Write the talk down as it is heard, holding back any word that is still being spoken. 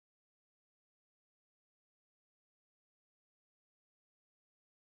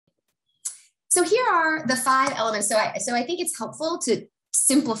So here are the 5 elements. So I think it's helpful to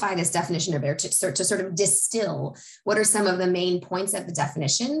simplify this definition a bit, to sort of distill what are some of the main points of the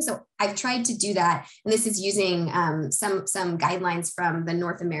definition. So I've tried to do that, and this is using some guidelines from the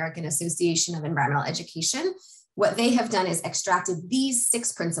North American Association of Environmental Education. What they have done is extracted these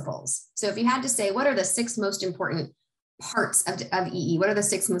 6 principles. So if you had to say, what are the 6 most important parts of EE? What are the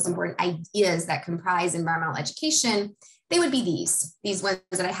 6 most important ideas that comprise environmental education? They would be these ones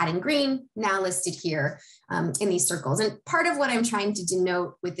that I had in green, now listed here in these circles. And part of what I'm trying to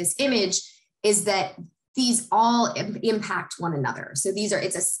denote with this image is that these all impact one another. So these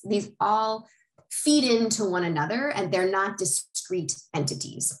all feed into one another, and they're not discrete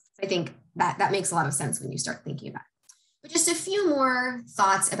entities. I think that makes a lot of sense when you start thinking about it. But just a few more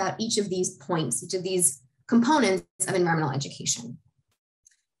thoughts about each of these points, each of these components of environmental education.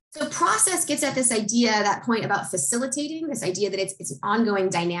 So process gets at this idea, that point about facilitating, this idea that it's an ongoing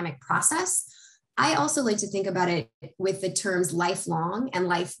dynamic process. I also like to think about it with the terms lifelong and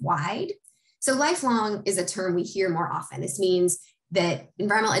life-wide. So lifelong is a term we hear more often. This means that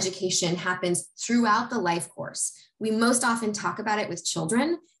environmental education happens throughout the life course. We most often talk about it with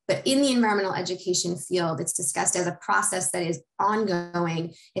children, but in the environmental education field, it's discussed as a process that is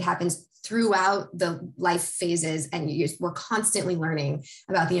ongoing. It happens throughout the life phases, and we're constantly learning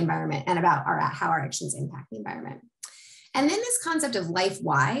about the environment and about how our actions impact the environment. And then this concept of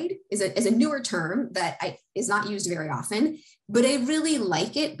life-wide is a newer term that is not used very often, but I really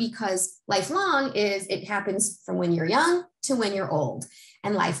like it because lifelong it happens from when you're young to when you're old.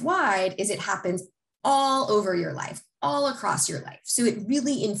 And life-wide it happens all over your life, all across your life. So it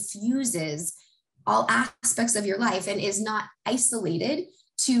really infuses all aspects of your life and is not isolated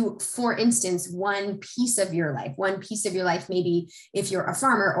to, for instance, one piece of your life. One piece of your life, maybe if you're a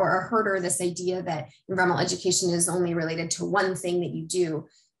farmer or a herder, this idea that environmental education is only related to one thing that you do.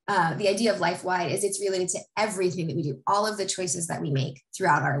 The idea of life-wide is it's related to everything that we do, all of the choices that we make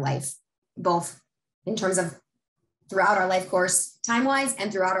throughout our life, both in terms of throughout our life course time-wise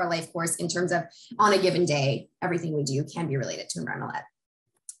and throughout our life course in terms of on a given day, everything we do can be related to environmental ed.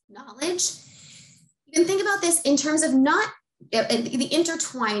 Knowledge, you can think about this in terms of not the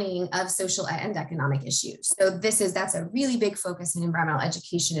intertwining of social and economic issues. So that's a really big focus in environmental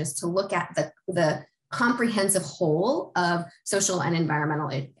education, is to look at the comprehensive whole of social and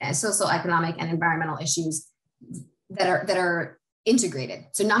social, economic, and environmental issues that are integrated.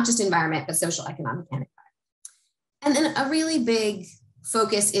 So not just environment, but social, economic, and environment. And then a really big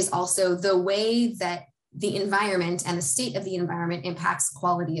focus is also the way that the environment and the state of the environment impacts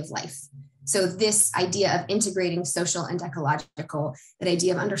quality of life. So this idea of integrating social and ecological, that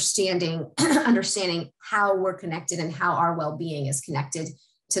idea of understanding how we're connected and how our well-being is connected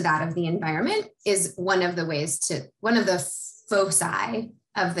to that of the environment, is one of the foci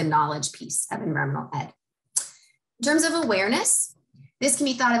of the knowledge piece of environmental ed. In terms of awareness, this can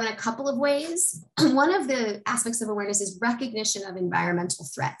be thought of in a couple of ways. One of the aspects of awareness is recognition of environmental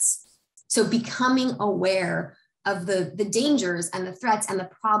threats. So becoming aware of the dangers and the threats and the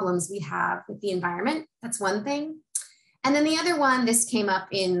problems we have with the environment. That's one thing. And then the other one, this came up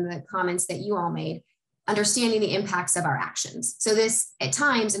in the comments that you all made, understanding the impacts of our actions. So this at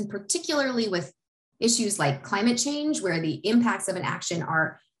times, and particularly with issues like climate change, where the impacts of an action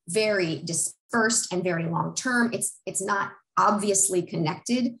are very dispersed and very long-term, it's not obviously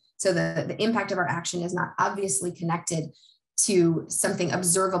connected. So the impact of our action is not obviously connected to something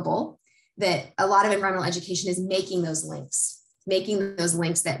observable, that a lot of environmental education is making those links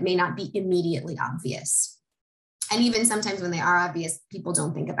that may not be immediately obvious. And even sometimes when they are obvious, people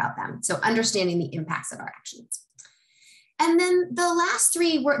don't think about them. So understanding the impacts of our actions. And then the last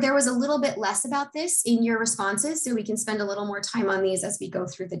 3, there was a little bit less about this in your responses, so we can spend a little more time on these as we go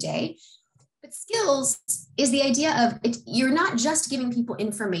through the day. But skills is the idea of you're not just giving people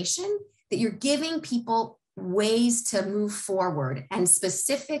information, that you're giving people ways to move forward and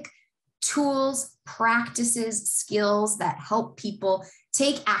specific tools, practices, skills that help people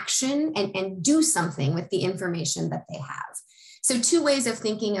take action and do something with the information that they have. So 2 ways of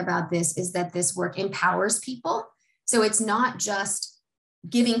thinking about this is that this work empowers people. So it's not just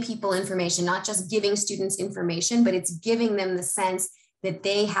giving people information, not just giving students information, but it's giving them the sense that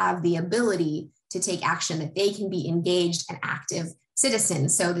they have the ability to take action, that they can be engaged and active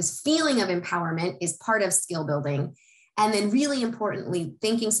citizens. So this feeling of empowerment is part of skill building. And then really importantly,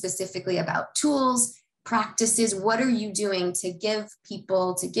 thinking specifically about tools, practices. What are you doing to give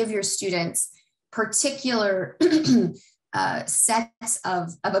your students particular sets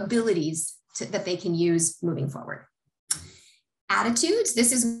of abilities that they can use moving forward? attitudes.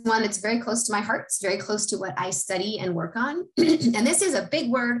 This is one that's very close to my heart. It's very close to what I study and work on. And this is a big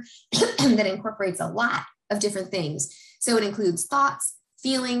word that incorporates a lot of different things. So it includes thoughts,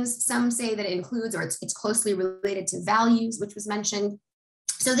 feelings. Some say that it includes, or it's closely related to values, which was mentioned.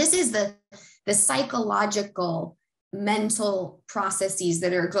 So this is the psychological, mental processes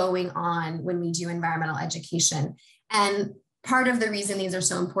that are going on when we do environmental education. And part of the reason these are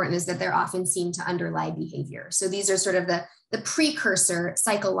so important is that they're often seen to underlie behavior. So these are sort of the precursor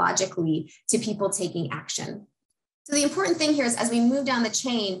psychologically to people taking action. So the important thing here is as we move down the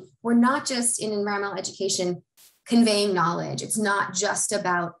chain, we're not just in environmental education conveying knowledge. It's not just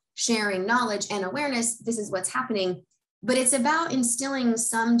about sharing knowledge and awareness. This is what's happening, but it's about instilling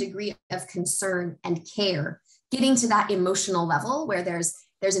some degree of concern and care, getting to that emotional level where there's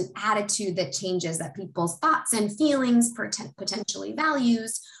an attitude that changes, that people's thoughts and feelings, potentially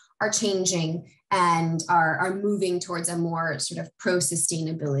values, are changing and are moving towards a more sort of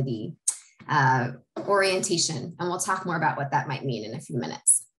pro-sustainability orientation. And we'll talk more about what that might mean in a few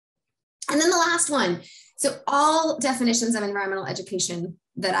minutes. And then the last one. So all definitions of environmental education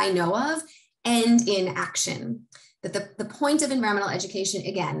that I know of end in action. That the point of environmental education,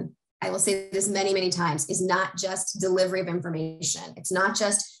 again, I will say this many, many times, is not just delivery of information. It's not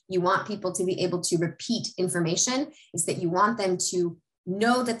just you want people to be able to repeat information. It's that you want them to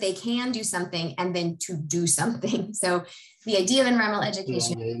know that they can do something and then to do something. So the idea of environmental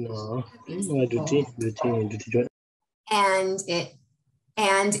education and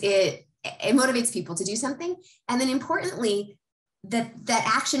it motivates people to do something. And then importantly, that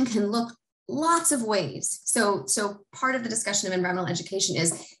action can look lots of ways. So part of the discussion of environmental education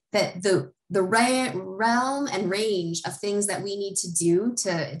is that the realm and range of things that we need to do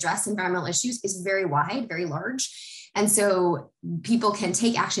to address environmental issues is very wide, very large. And so people can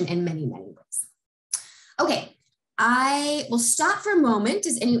take action in many, many ways. Okay, I will stop for a moment.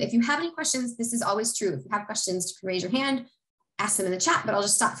 If you have any questions, this is always true. If you have questions, you can raise your hand, ask them in the chat, but I'll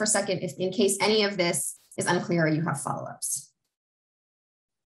just stop for a second in case any of this is unclear or you have follow-ups.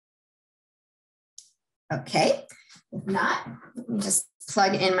 Okay, if not, let me just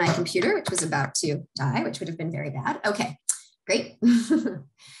plug in my computer, which was about to die, which would have been very bad. Okay, great.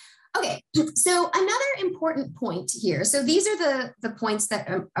 Okay, so another important point here. So these are the points that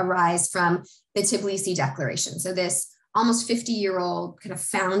arise from the Tbilisi Declaration. So this almost 50-year-old kind of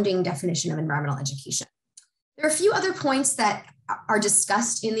founding definition of environmental education. There are a few other points that are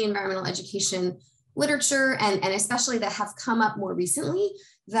discussed in the environmental education literature and especially that have come up more recently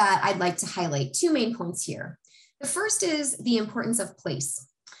that I'd like to highlight. Two main points here. The first is the importance of place.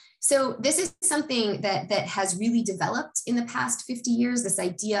 So this is something that has really developed in the past 50 years, this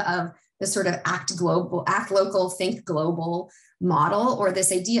idea of the sort of act local, think global model, or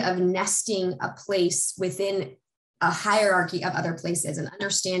this idea of nesting a place within a hierarchy of other places and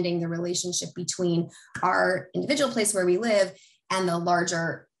understanding the relationship between our individual place where we live and the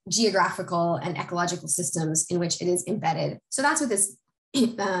larger geographical and ecological systems in which it is embedded. So that's what this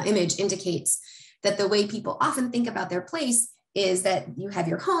image indicates, that the way people often think about their place is that you have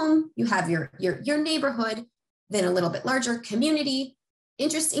your home, you have your neighborhood, then a little bit larger community.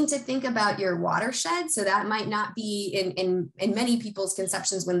 Interesting to think about your watershed. So that might not be in many people's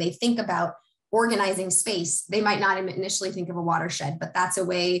conceptions when they think about organizing space. They might not initially think of a watershed, but that's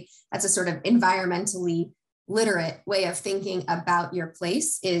a sort of environmentally literate way of thinking about your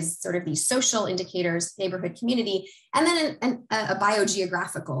place, is sort of these social indicators, neighborhood, community, and then a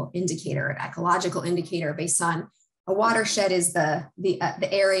biogeographical indicator, an ecological indicator based on a watershed is the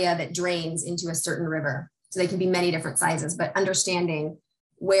area that drains into a certain river. So they can be many different sizes, but understanding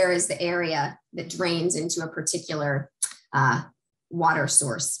where is the area that drains into a particular water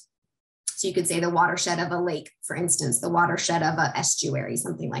source. So you could say the watershed of a lake, for instance, the watershed of an estuary,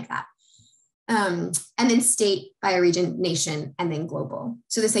 something like that. And then state, bioregion, nation, and then global.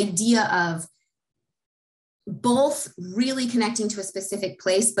 So this idea of both really connecting to a specific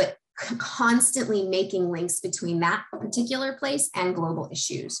place, but constantly making links between that particular place and global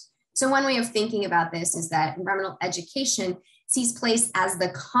issues. So one way of thinking about this is that environmental education sees place as the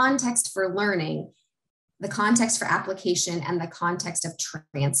context for learning, the context for application, and the context of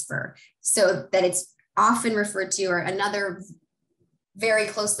transfer. So that it's often referred to, or another very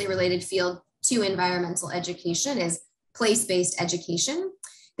closely related field to environmental education is place-based education.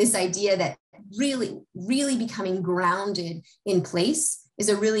 This idea that really, really becoming grounded in place is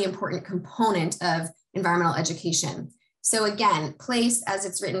a really important component of environmental education. So again, place, as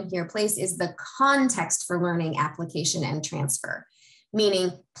it's written here, place is the context for learning, application, and transfer,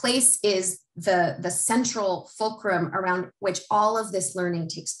 meaning place is the central fulcrum around which all of this learning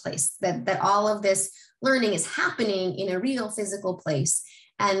takes place, that all of this learning is happening in a real physical place.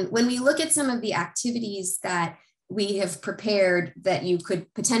 And when we look at some of the activities that we have prepared that you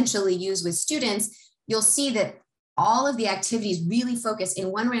could potentially use with students, you'll see that all of the activities really focus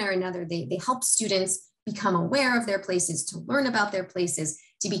in one way or another. They help students become aware of their places, to learn about their places,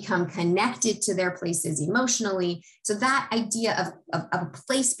 to become connected to their places emotionally. So that idea of a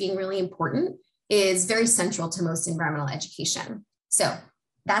place being really important is very central to most environmental education. So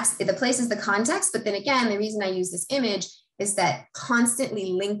that's the place is the context. But then again, the reason I use this image is that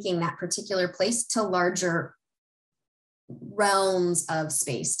constantly linking that particular place to larger realms of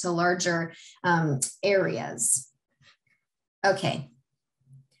space, to larger areas. Okay.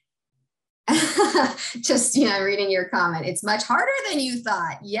 Just, reading your comment. It's much harder than you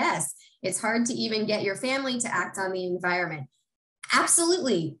thought. Yes, it's hard to even get your family to act on the environment.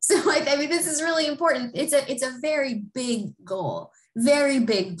 Absolutely. So this is really important. It's a very big goal, very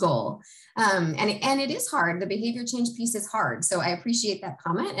big goal. And it is hard. The behavior change piece is hard. So I appreciate that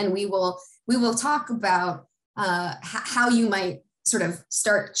comment. And we will talk about how you might sort of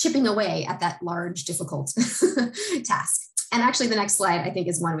start chipping away at that large, difficult task. And actually the next slide, I think,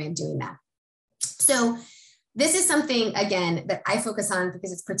 is one way of doing that. So this is something, again, that I focus on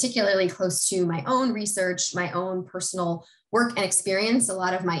because it's particularly close to my own research, my own personal work and experience. A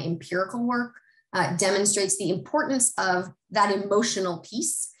lot of my empirical work demonstrates the importance of that emotional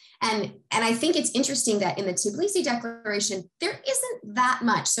piece. And I think it's interesting that in the Tbilisi Declaration, there isn't that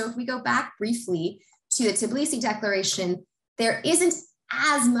much. So if we go back briefly to the Tbilisi Declaration, there isn't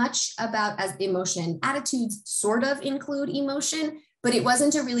as much about as emotion. Attitudes sort of include emotion, but it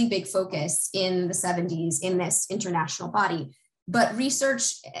wasn't a really big focus in the 70s in this international body. But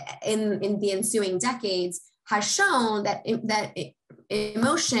research in the ensuing decades has shown that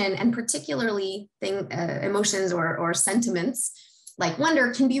emotion, and particularly emotions or sentiments like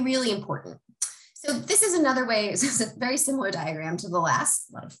wonder, can be really important. So this is another way, it's a very similar diagram to the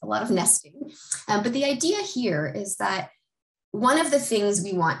last, a lot of nesting. But the idea here is that one of the things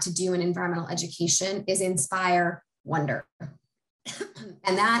we want to do in environmental education is inspire wonder.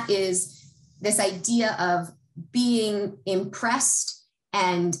 And that is this idea of being impressed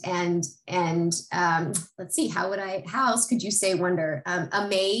and let's see, how else could you say wonder?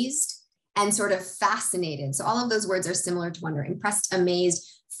 Amazed and sort of fascinated. So all of those words are similar to wonder: impressed, amazed,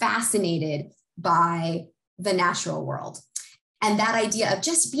 fascinated by the natural world. And that idea of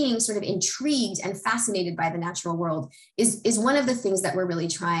just being sort of intrigued and fascinated by the natural world is one of the things that we're really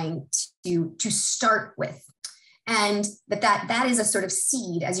trying to start with. And that is a sort of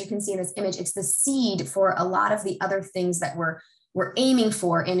seed, as you can see in this image. It's the seed for a lot of the other things that we're aiming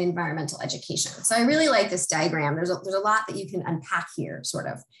for in environmental education. So I really like this diagram. There's a lot that you can unpack here, sort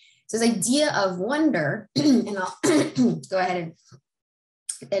of. So this idea of wonder, and I'll go ahead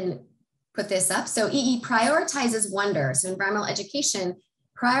and put this up. So EE prioritizes wonder. So environmental education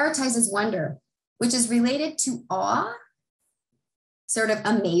prioritizes wonder, which is related to awe, sort of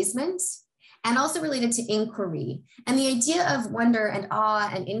amazement, and also related to inquiry. And the idea of wonder and awe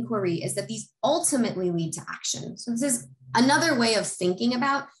and inquiry is that these ultimately lead to action. So this is another way of thinking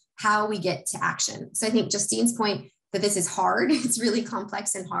about how we get to action. So I think Justine's point that this is hard, it's really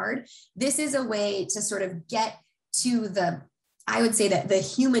complex and hard. This is a way to sort of get to I would say that the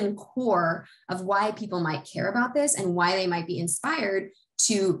human core of why people might care about this and why they might be inspired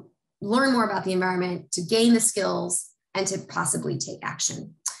to learn more about the environment, to gain the skills, and to possibly take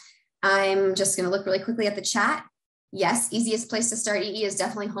action. I'm just going to look really quickly at the chat. Yes, easiest place to start EE is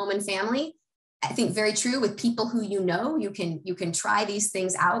definitely home and family. I think very true with people who you know. You can try these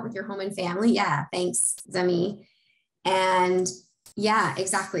things out with your home and family. Yeah, thanks, Zemi. And yeah,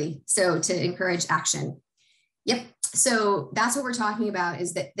 exactly. So to encourage action. Yep. So that's what we're talking about,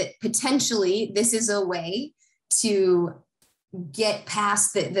 is that potentially this is a way to get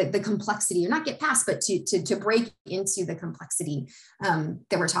past the complexity, or not get past, but to break into the complexity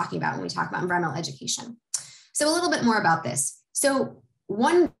that we're talking about when we talk about environmental education. So a little bit more about this. So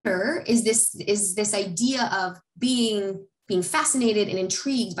wonder is this idea of being fascinated and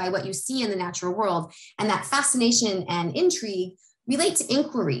intrigued by what you see in the natural world. And that fascination and intrigue relate to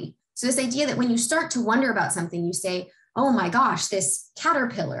inquiry. So this idea that when you start to wonder about something, you say, oh my gosh, this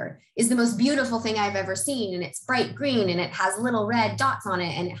caterpillar is the most beautiful thing I've ever seen. And it's bright green and it has little red dots on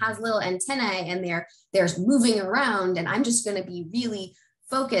it and it has little antennae and they're moving around. And I'm just going to be really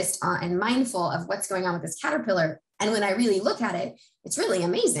focused on and mindful of what's going on with this caterpillar. And when I really look at it, it's really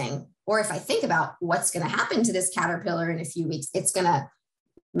amazing. Or if I think about what's going to happen to this caterpillar in a few weeks, it's going to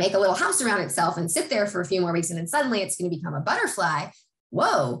make a little house around itself and sit there for a few more weeks. And then suddenly it's going to become a butterfly.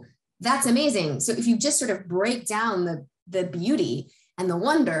 Whoa, that's amazing. So if you just sort of break down the beauty and the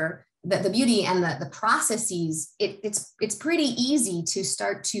wonder, the beauty and the processes, it's pretty easy to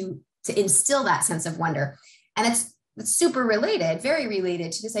start to instill that sense of wonder. And it's super related, very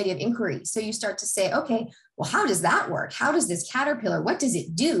related to this idea of inquiry. So you start to say, okay, well, how does that work? How does this caterpillar, what does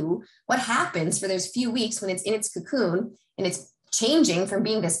it do? What happens for those few weeks when it's in its cocoon and it's changing from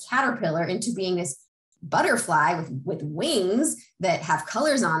being this caterpillar into being this butterfly with wings that have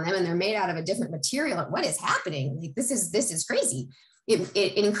colors on them and they're made out of a different material? What is happening? Like, this is crazy.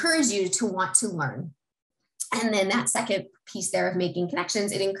 It encourages you to want to learn. And then that second piece there of making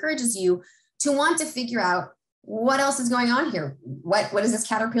connections, it encourages you to want to figure out what else is going on here. What does this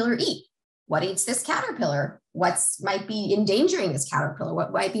caterpillar eat? What eats this caterpillar? What might be endangering this caterpillar?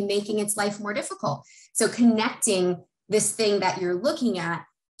 What might be making its life more difficult? So connecting this thing that you're looking at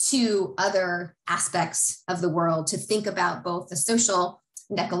to other aspects of the world, to think about both the social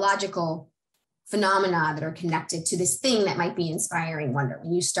and ecological phenomena that are connected to this thing that might be inspiring wonder.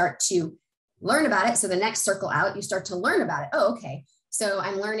 When you start to learn about it, so the next circle out, you start to learn about it. Oh, okay. So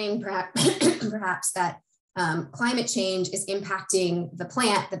I'm learning perhaps that climate change is impacting the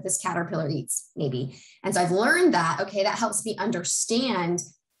plant that this caterpillar eats, maybe. And so I've learned that, okay, that helps me understand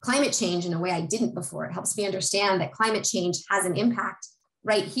climate change in a way I didn't before. It helps me understand that climate change has an impact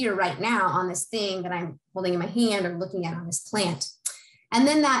right here, right now on this thing that I'm holding in my hand or looking at on this plant. And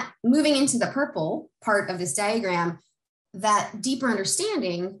then that moving into the purple part of this diagram, that deeper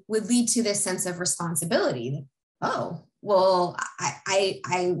understanding would lead to this sense of responsibility. Oh, well, I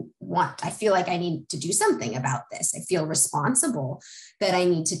feel like I need to do something about this. I feel responsible that I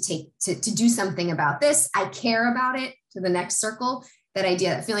need to do something about this. I care about it, to the next circle, that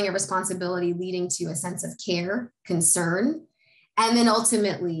idea, that feeling of responsibility leading to a sense of care, concern, and then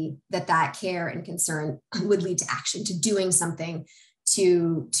ultimately that care and concern would lead to action, to doing something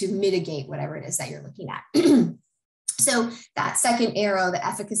to mitigate whatever it is that you're looking at. So that second arrow, the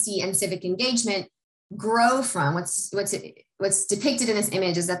efficacy and civic engagement, grow from what's depicted in this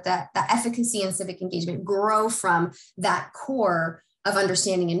image is that the efficacy and civic engagement grow from that core of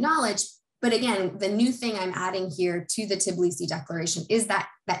understanding and knowledge. But again, the new thing I'm adding here to the Tbilisi Declaration is that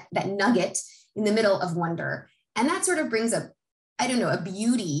nugget in the middle of wonder. And that sort of brings a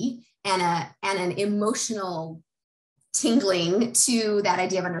beauty and an emotional tingling to that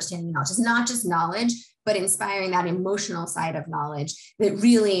idea of understanding knowledge. It's not just knowledge, but inspiring that emotional side of knowledge that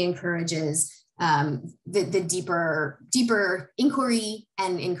really encourages the deeper inquiry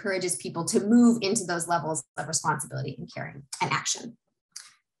and encourages people to move into those levels of responsibility and caring and action.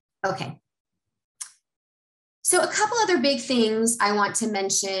 Okay. So a couple other big things I want to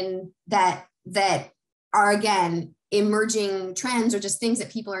mention that are, again, emerging trends or just things that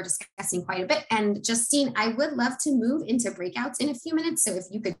people are discussing quite a bit. And Justine, I would love to move into breakouts in a few minutes. So if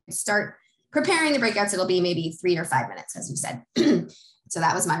you could start preparing the breakouts, it'll be maybe 3 or 5 minutes, as you said. So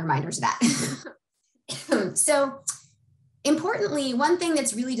that was my reminder to that. So importantly, one thing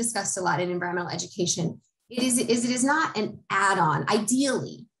that's really discussed a lot in environmental education it is not an add-on.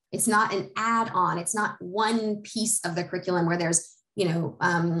 Ideally, it's not an add-on. It's not one piece of the curriculum where there's,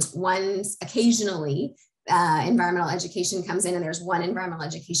 occasionally environmental education comes in and there's one environmental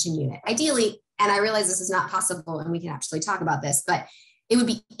education unit. Ideally, and I realize this is not possible and we can actually talk about this, but it would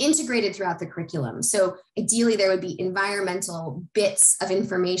be integrated throughout the curriculum. So ideally there would be environmental bits of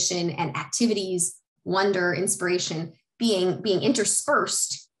information and activities, wonder, inspiration being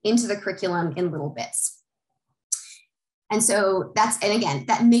interspersed into the curriculum in little bits. And so and again,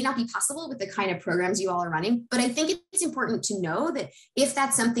 that may not be possible with the kind of programs you all are running, but I think it's important to know that if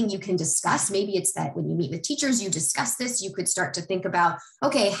that's something you can discuss, maybe it's that when you meet with teachers, you discuss this, you could start to think about,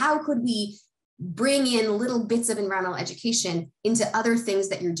 okay, how could we bring in little bits of environmental education into other things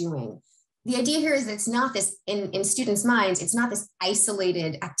that you're doing? The idea here is that it's not this, in students' minds, it's not this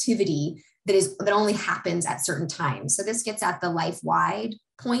isolated activity that only happens at certain times. So this gets at the life-wide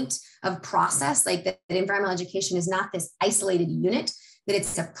point of process, like that environmental education is not this isolated unit, that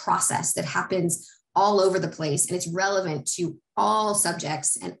it's a process that happens all over the place and it's relevant to all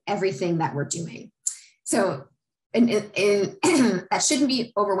subjects and everything that we're doing. So that shouldn't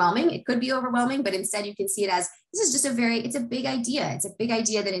be overwhelming. It could be overwhelming, but instead you can see it as, this is just it's a big idea. It's a big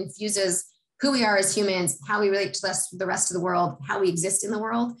idea that infuses who we are as humans, how we relate to the rest of the world, how we exist in the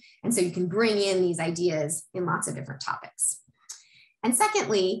world. And so you can bring in these ideas in lots of different topics. And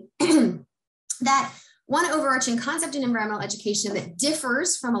secondly, that one overarching concept in environmental education that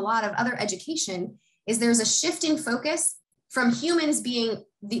differs from a lot of other education is there's a shift in focus from humans being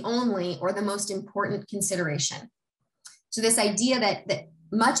the only or the most important consideration. So this idea that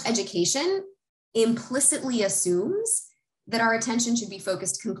much education implicitly assumes that our attention should be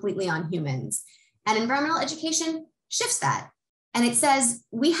focused completely on humans. And environmental education shifts that. And it says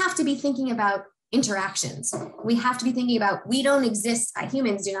we have to be thinking about interactions. We have to be thinking about, we don't exist,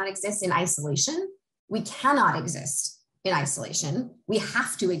 humans do not exist in isolation. We cannot exist in isolation. We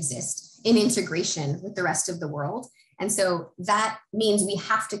have to exist in integration with the rest of the world. And so that means we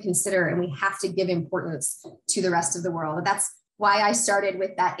have to consider and we have to give importance to the rest of the world. That's why I started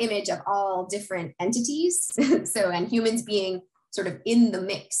with that image of all different entities. So, and humans being sort of in the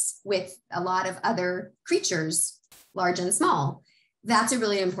mix with a lot of other creatures, large and small. That's a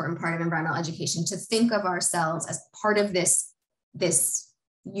really important part of environmental education, to think of ourselves as part of this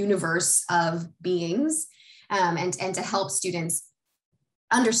universe of beings, and to help students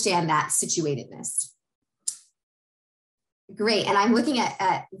understand that situatedness. Great. And I'm looking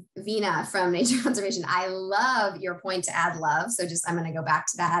at Vina from Nature Conservation. I love your point to add love. So I'm going to go back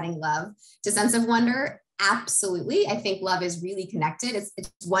to that, adding love to sense of wonder. Absolutely. I think love is really connected.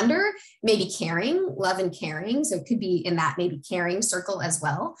 It's wonder, maybe caring, love and caring. So it could be in that maybe caring circle as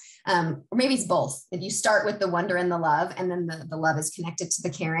well. Or maybe it's both. If you start with the wonder and the love, and then the love is connected to the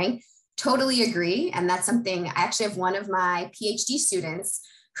caring. Totally agree. And that's something, I actually have one of my PhD students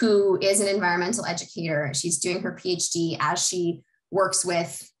who is an environmental educator. She's doing her PhD as she works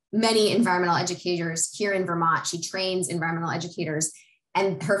with many environmental educators here in Vermont. She trains environmental educators,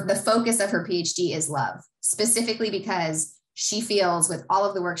 and the focus of her PhD is love, specifically because she feels with all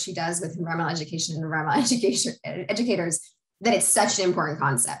of the work she does with environmental education and environmental educators that it's such an important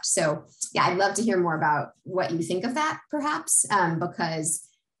concept. So yeah, I'd love to hear more about what you think of that, perhaps, because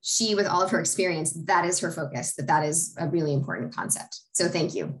she, with all of her experience, that is her focus, that is a really important concept. So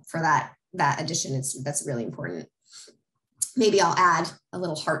thank you for that addition. That's really important. Maybe I'll add a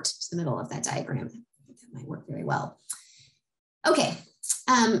little heart to the middle of that diagram. I think that might work very well. Okay,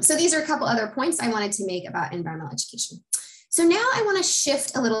 so these are a couple other points I wanted to make about environmental education. So now I want to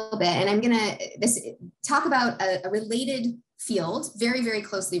shift a little bit, and I'm going to talk about a related field, very, very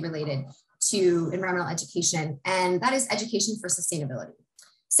closely related to environmental education, and that is education for sustainability.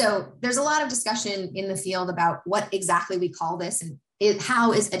 So there's a lot of discussion in the field about what exactly we call this, and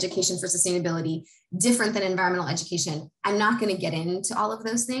how is education for sustainability different than environmental education. I'm not going to get into all of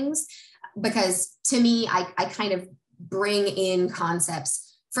those things, because to me, I kind of bring in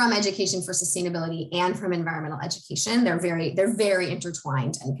concepts from education for sustainability and from environmental education. They're very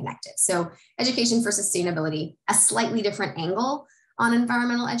intertwined and connected. So education for sustainability, a slightly different angle on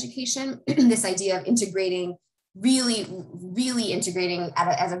environmental education, this idea of integrating, really integrating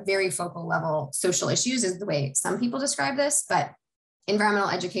at a very focal level social issues is the way some people describe this, but environmental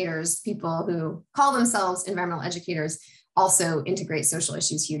educators, people who call themselves environmental educators, also integrate social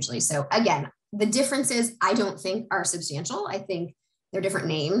issues hugely. So again, the differences I don't think are substantial. I think they're different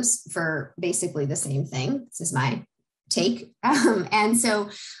names for basically the same thing. This is my take. And so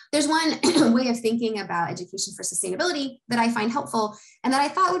there's one way of thinking about education for sustainability that I find helpful, and that I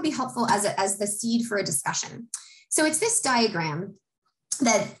thought would be helpful as the seed for a discussion. So it's this diagram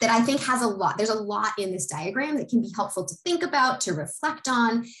that I think has a lot. There's a lot in this diagram that can be helpful to think about, to reflect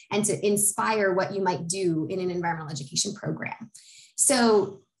on, and to inspire what you might do in an environmental education program.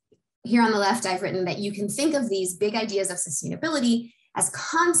 So here on the left, I've written that you can think of these big ideas of sustainability as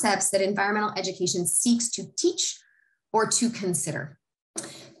concepts that environmental education seeks to teach or to consider.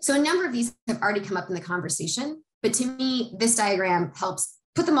 So a number of these have already come up in the conversation, but to me, this diagram helps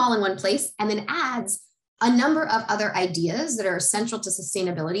put them all in one place and then adds a number of other ideas that are central to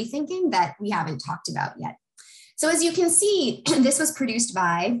sustainability thinking that we haven't talked about yet. So as you can see, this was produced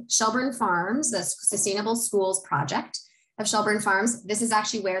by Shelburne Farms, the Sustainable Schools Project of Shelburne Farms. This is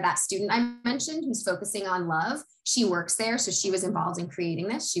actually where that student I mentioned who's focusing on love, she works there. So she was involved in creating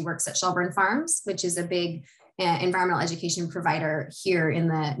this. She works at Shelburne Farms, which is a big environmental education provider here in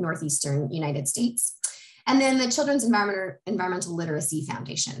the Northeastern United States. And then the Children's Environmental Literacy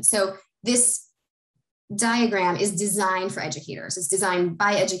Foundation. So this diagram is designed for educators. It's designed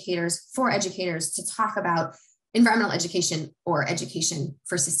by educators for educators to talk about environmental education or education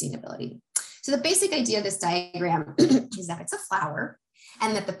for sustainability. So the basic idea of this diagram is that it's a flower,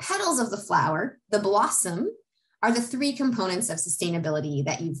 and that the petals of the flower, the blossom, are the three components of sustainability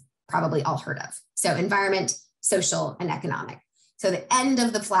that you've probably all heard of. So environment, social, and economic. So the end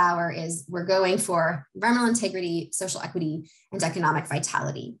of the flower is we're going for environmental integrity, social equity, and economic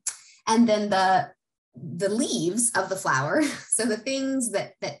vitality. And then the leaves of the flower, so the things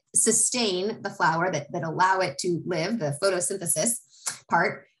that sustain the flower, that allow it to live, the photosynthesis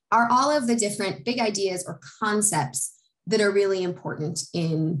part, are all of the different big ideas or concepts that are really important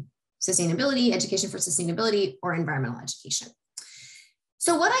in sustainability, education for sustainability, or environmental education.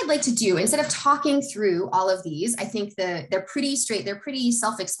 So what I'd like to do, instead of talking through all of these, I think they're pretty straight, they're pretty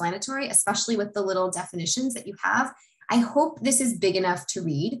self-explanatory, especially with the little definitions that you have. I hope this is big enough to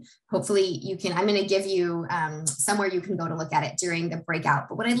read. Hopefully you can, I'm going to give you somewhere you can go to look at it during the breakout.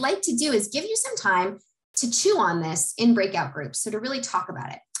 But what I'd like to do is give you some time to chew on this in breakout groups. So to really talk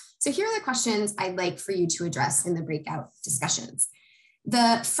about it. So here are the questions I'd like for you to address in the breakout discussions.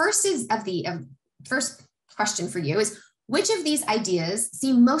 The first first question for you is, which of these ideas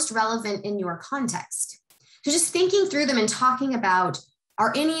seem most relevant in your context? So just thinking through them and talking about,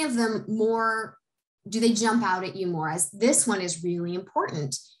 are any of them more, do they jump out at you more as this one is really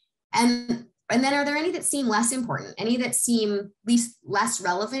important? And then are there any that seem less important, any that seem less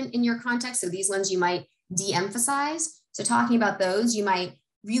relevant in your context? So these ones you might de-emphasize. So talking about those, you might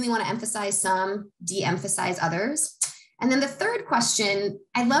really want to emphasize some, de-emphasize others. And then the third question,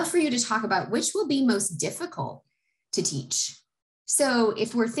 I'd love for you to talk about which will be most difficult to teach. So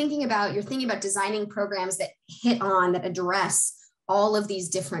if you're thinking about designing programs that that address all of these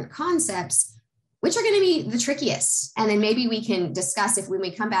different concepts, which are going to be the trickiest? And then maybe we can discuss if when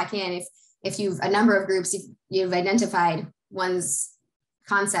we come back in, if you've a number of groups, if you've identified one's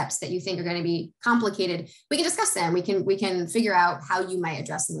concepts that you think are going to be complicated, we can discuss them. We can figure out how you might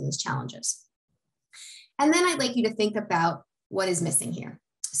address some of those challenges. And then I'd like you to think about what is missing here.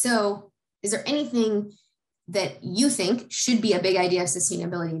 So is there anything that you think should be a big idea of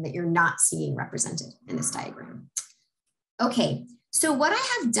sustainability that you're not seeing represented in this diagram? Okay, so what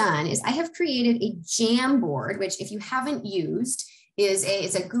I have done is I have created a Jamboard, which if you haven't used,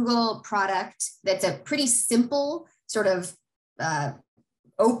 it's a Google product that's a pretty simple sort of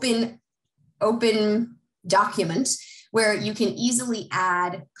open document where you can easily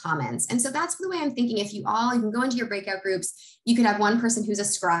add comments. And so that's the way I'm thinking. If you can go into your breakout groups, you could have one person who's a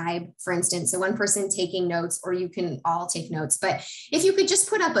scribe, for instance, so one person taking notes, or you can all take notes. But if you could just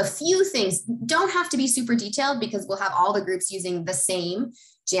put up a few things, don't have to be super detailed because we'll have all the groups using the same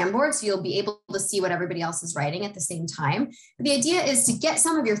Jamboard, so you'll be able to see what everybody else is writing at the same time. But the idea is to get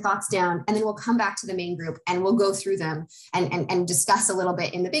some of your thoughts down, and then we'll come back to the main group and we'll go through them and discuss a little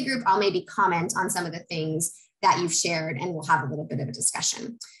bit in the big group. I'll maybe comment on some of the things that you've shared, and we'll have a little bit of a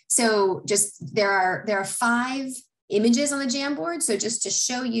discussion. So just there are 5 images on the Jamboard. So just to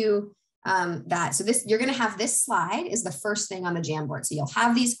show you that, so you're going to have this slide is the first thing on the Jamboard. So you'll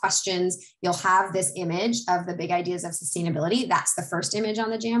have these questions, you'll have this image of the big ideas of sustainability. That's the first image on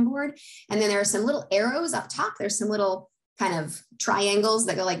the Jamboard. And then there are some little arrows up top. There's some little kind of triangles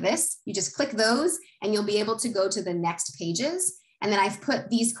that go like this. You just click those and you'll be able to go to the next pages. And then I've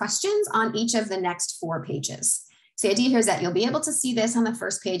put these questions on each of the next 4 pages. So the idea here is that you'll be able to see this on the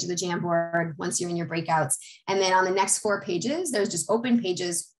first page of the Jamboard once you're in your breakouts. And then on the next 4 pages, there's just open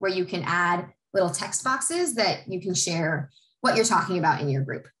pages where you can add little text boxes that you can share what you're talking about in your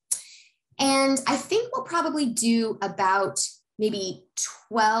group. And I think we'll probably do about maybe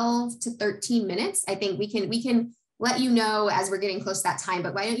 12 to 13 minutes. I think we can let you know as we're getting close to that time,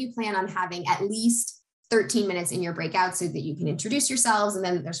 but why don't you plan on having at least 13 minutes in your breakout so that you can introduce yourselves, and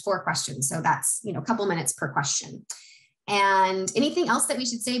then there's 4 questions. So that's, a couple minutes per question. And anything else that we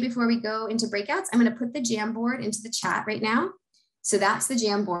should say before we go into breakouts? I'm going to put the Jamboard into the chat right now. So that's the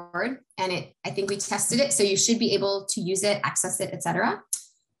Jamboard, and I think we tested it. So you should be able to use it, access it, etc.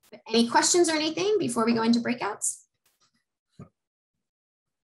 Any questions or anything before we go into breakouts?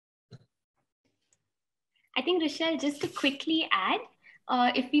 I think, Rochelle, just to quickly add,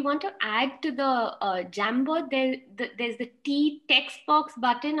 if we want to add to the Jamboard, there's the T text box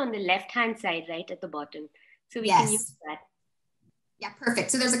button on the left-hand side, right at the bottom. So we can use that. Yeah,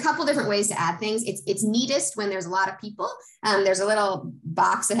 perfect. So there's a couple different ways to add things. It's neatest when there's a lot of people. There's a little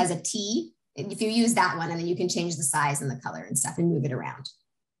box that has a T. If you use that one, and then you can change the size and the color and stuff and move it around.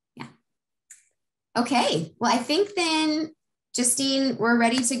 Yeah. Okay. Well, I think then, Justine, we're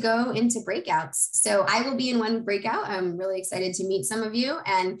ready to go into breakouts. So I will be in one breakout. I'm really excited to meet some of you,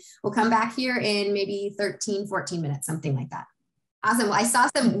 and we'll come back here in maybe 13, 14 minutes, something like that. Awesome. Well, I saw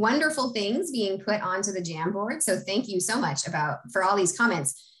some wonderful things being put onto the Jamboard. So thank you so much for all these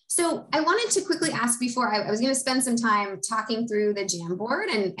comments. So I wanted to quickly ask before, I was going to spend some time talking through the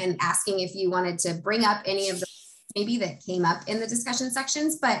Jamboard and asking if you wanted to bring up any of the maybe that came up in the discussion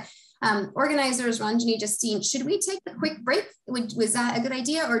sections, but organizers, Ranjini, Justine, should we take a quick break? Was that a good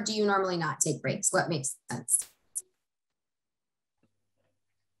idea, or do you normally not take breaks? What makes sense?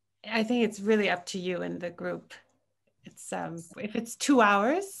 I think it's really up to you and the group. It's if it's 2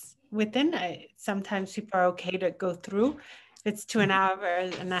 hours within, sometimes people are okay to go through. If it's 2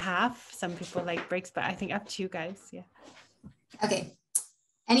 hours and a half, some people like breaks, but I think up to you guys. Yeah. Okay.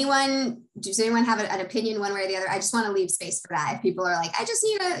 Does anyone have an opinion one way or the other? I just want to leave space for that. If people are like, I just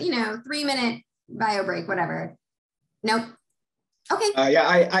need a 3-minute bio break, whatever. Nope. Okay. Yeah,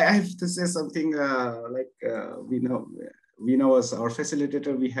 I have to say something. We know as our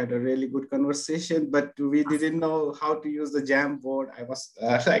facilitator, we had a really good conversation, but we didn't know how to use the Jamboard. I was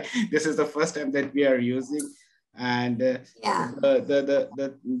like, this is the first time that we are using. And the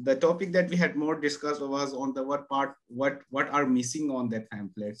topic that we had more discussed was on the what are missing on that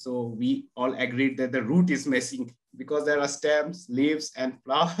pamphlet. So we all agreed that the root is missing because there are stems, leaves, and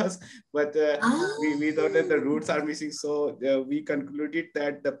flowers, but we thought that the roots are missing. So we concluded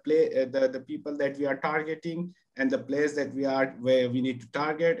that the people that we are targeting and the place that where we need to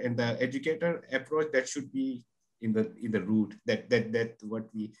target and the educator approach that should be in the root. That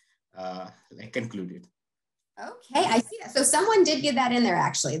what we concluded. Okay, I see that. So someone did get that in there,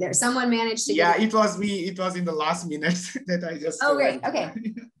 actually. Someone managed to get it was me. It was in the last minute that I just... Oh, great. Okay.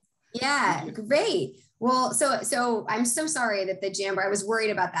 Yeah, great. Well, so I'm so sorry that the Jamboard, I was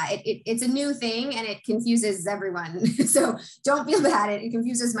worried about that. It's a new thing and it confuses everyone. So don't feel bad. It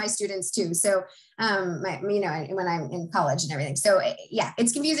confuses my students too. So, when I'm in college and everything. So yeah,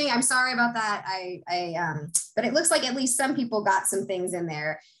 it's confusing. I'm sorry about that. But it looks like at least some people got some things in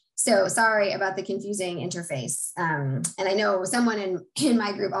there. So sorry about the confusing interface. And I know someone in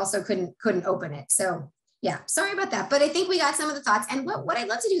my group also couldn't open it. So yeah, sorry about that. But I think we got some of the thoughts. And what I'd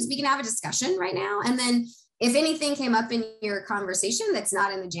love to do is we can have a discussion right now. And then if anything came up in your conversation that's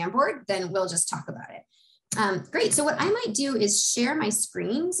not in the Jamboard, then we'll just talk about it. Great. So what I might do is share my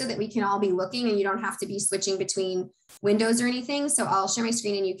screen so that we can all be looking and you don't have to be switching between windows or anything. So I'll share my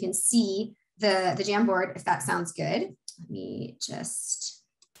screen and you can see the Jamboard if that sounds good. Let me just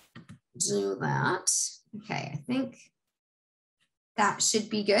do that. Okay, I think that should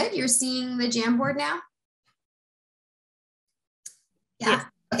be good. You're seeing the Jamboard now? Yeah.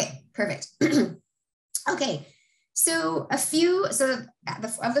 Okay, perfect. Okay, so of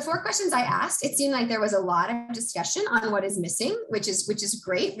the 4 questions I asked, it seemed like there was a lot of discussion on what is missing, which is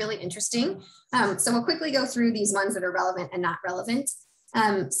great, really interesting. So we'll quickly go through these ones that are relevant and not relevant.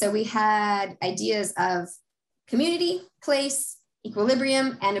 So we had ideas of community, place,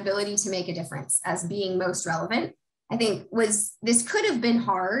 equilibrium, and ability to make a difference as being most relevant. I think this could have been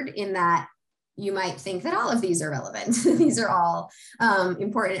hard in that you might think that all of these are relevant. These are all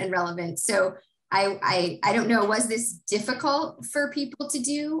important and relevant. So I don't know, was this difficult for people to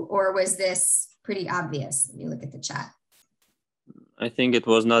do or was this pretty obvious? Let me look at the chat. I think it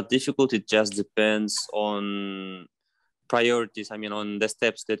was not difficult. It just depends on priorities. I mean, on the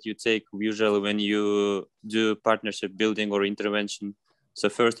steps that you take usually when you do partnership building or intervention. So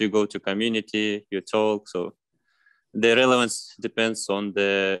first you go to community, you talk. So the relevance depends on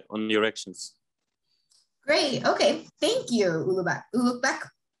your actions. Great. Okay. Thank you, Ulukbek.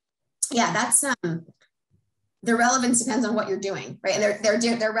 Yeah, that's the relevance depends on what you're doing, right? And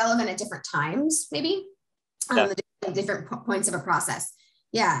they're relevant at different times, maybe different points of a process.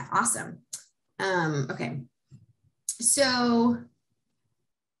 Yeah. Awesome. Okay. So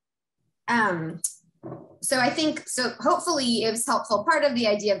I think, hopefully it was helpful. Part of the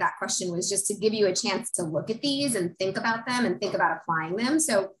idea of that question was just to give you a chance to look at these and think about them and think about applying them.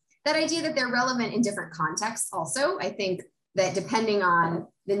 So that idea that they're relevant in different contexts also, I think that depending on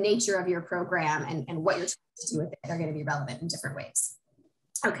the nature of your program and what you're trying to do with it, they're going to be relevant in different ways.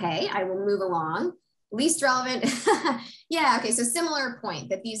 Okay, I will move along. Least relevant. Yeah, okay, so similar point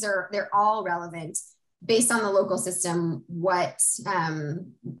that they're all relevant based on the local system. What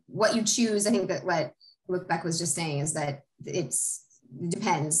you choose, I think that what Beck was just saying is that it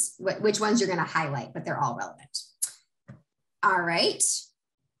depends which ones you're going to highlight, but they're all relevant. All right.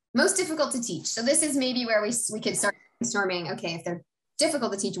 Most difficult to teach. So this is maybe where we could start brainstorming. Okay, if they're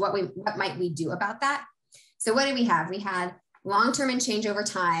difficult to teach, what might we do about that? So what did we have? We had long-term and change over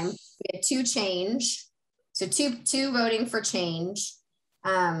time. We had 2 change. So two voting for change,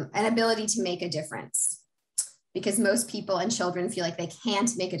 an ability to make a difference, because most people and children feel like they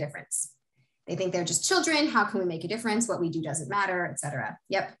can't make a difference. They think they're just children. How can we make a difference? What we do doesn't matter, etc.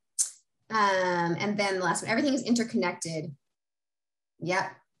 Yep. And then the last one, everything is interconnected.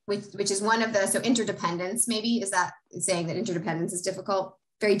 Yep. Which is one of the, so interdependence maybe, is that saying that interdependence is difficult,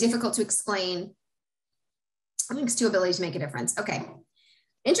 very difficult to explain. Links to ability to make a difference. Okay,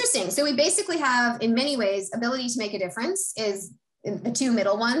 interesting. So we basically have, in many ways, ability to make a difference is the 2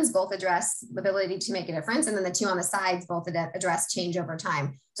 middle ones, both address ability to make a difference. And then the 2 on the sides, both address change over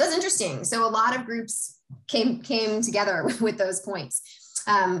time. So that's interesting. So a lot of groups came together with those points.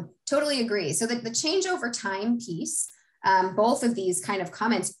 Totally agree. So the change over time piece, both of these kind of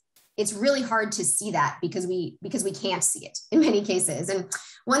comments, it's really hard to see that because we can't see it in many cases. And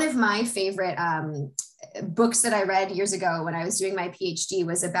one of my favorite books that I read years ago when I was doing my PhD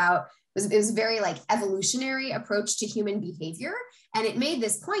was about it was very like evolutionary approach to human behavior. And it made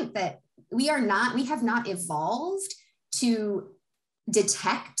this point that we have not evolved to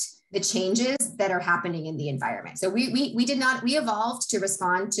detect the changes that are happening in the environment. So we evolved to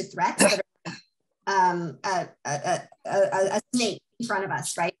respond to threats that are a snake in front of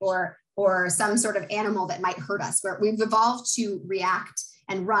us, right? Or some sort of animal that might hurt us, where we've evolved to react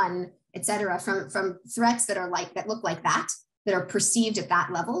and run, et cetera, from threats that look like that are perceived at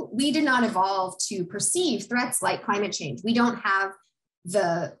that level. We did not evolve to perceive threats like climate change. We don't have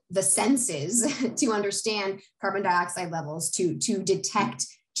the senses to understand carbon dioxide levels, to detect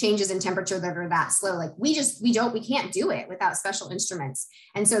changes in temperature that are that slow. Like we can't do it without special instruments.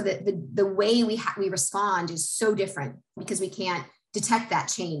 And so the way we respond is so different because we can't detect that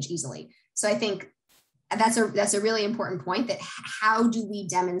change easily. So I think that's a really important point, that how do we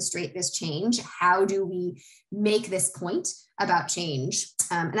demonstrate this change? How do we make this point about change?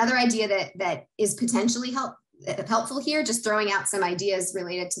 Another idea that is potentially helpful here, just throwing out some ideas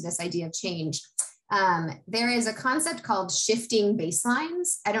related to this idea of change. There is a concept called shifting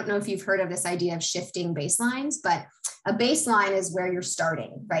baselines. I don't know if you've heard of this idea of shifting baselines, but a baseline is where you're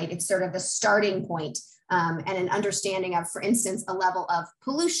starting, right? It's sort of the starting point. And an understanding of, for instance, a level of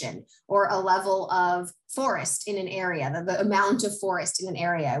pollution or a level of forest in an area, the amount of forest in an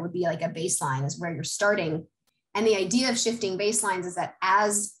area would be like a baseline, is where you're starting. And the idea of shifting baselines is that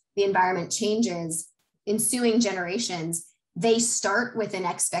as the environment changes, ensuing generations, they start with an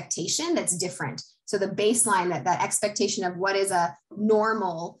expectation that's different. So the baseline, that expectation of what is a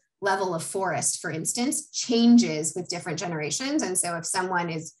normal level of forest, for instance, changes with different generations. And so if someone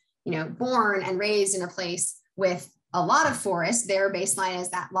is born and raised in a place with a lot of forest, their baseline is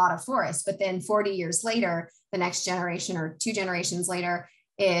that lot of forest. But then 40 years later, the next generation or 2 generations later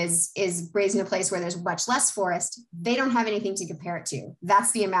is raised in a place where there's much less forest. They don't have anything to compare it to.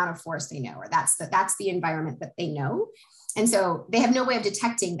 That's the amount of forest they know, or that's the environment that they know. And so they have no way of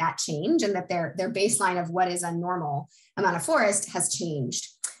detecting that change, and that their baseline of what is a normal amount of forest has changed.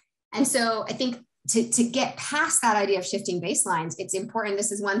 And so I think to get past that idea of shifting baselines, it's important.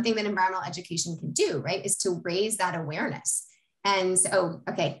 This is one thing that environmental education can do, right? Is to raise that awareness. And so,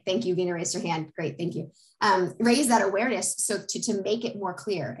 okay, thank you, Veena raised her hand. Great, thank you. Raise that awareness so to make it more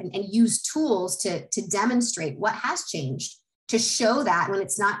clear, and use tools to demonstrate what has changed, to show that when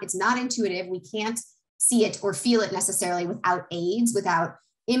it's not intuitive, we can't see it or feel it necessarily without aids, without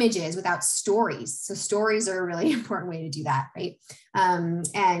images, without stories. So stories are a really important way to do that, right?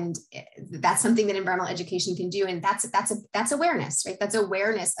 And that's something that environmental education can do. And that's awareness, right? That's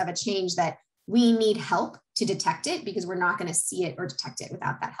awareness of a change that we need help to detect it, because we're not going to see it or detect it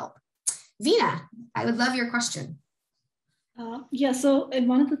without that help. Veena, I would love your question. So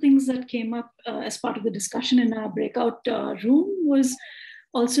one of the things that came up as part of the discussion in our breakout room was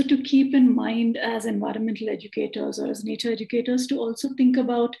also to keep in mind, as environmental educators or as nature educators, to also think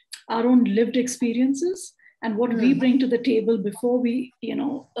about our own lived experiences and what we bring to the table before we,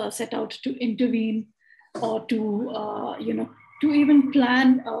 set out to intervene or to even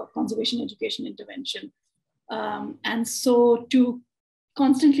plan a conservation education intervention. And so to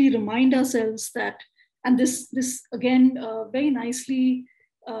constantly remind ourselves that, and this again very nicely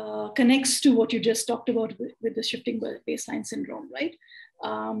connects to what you just talked about with the shifting baseline syndrome, right?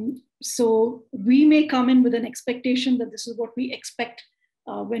 So we may come in with an expectation that this is what we expect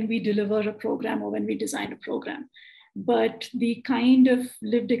when we deliver a program or when we design a program. But the kind of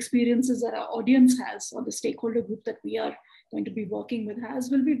lived experiences that our audience has, or the stakeholder group that we are going to be working with has,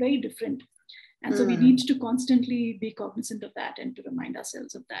 will be very different. And so we need to constantly be cognizant of that and to remind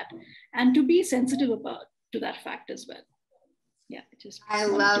ourselves of that, and to be sensitive to that fact as well. Yeah, I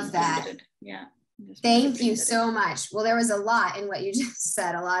love that. Yeah. Thank you so much. Well, there was a lot in what you just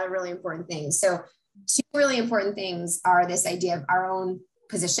said, a lot of really important things. So 2 really important things are this idea of our own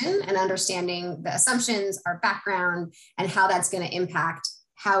position and understanding the assumptions, our background, and how that's going to impact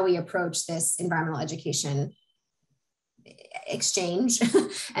how we approach this environmental education exchange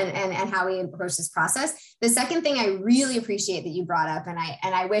and how we approach this process. The second thing I really appreciate that you brought up, and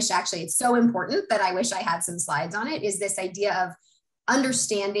I wish, actually it's so important that I wish I had some slides on it, is this idea of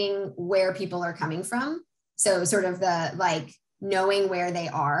understanding where people are coming from. So sort of knowing where they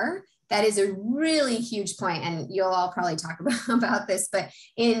are. That is a really huge point, and you'll all probably talk about this,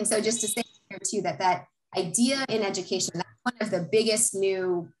 so just to say here too, that idea in education, that's one of the biggest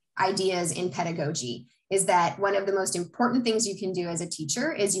new ideas in pedagogy, is that one of the most important things you can do as a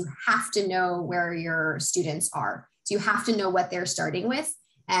teacher is you have to know where your students are. So you have to know what they're starting with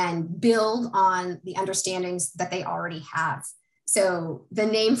and build on the understandings that they already have. So the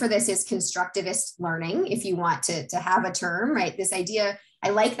name for this is constructivist learning, if you want to have a term, right? This idea I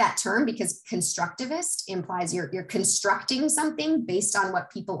like that term because constructivist implies you're constructing something based on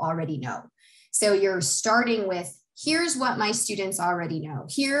what people already know. So you're starting with, here's what my students already know.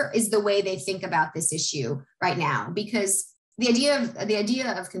 Here is the way they think about this issue right now. Because the idea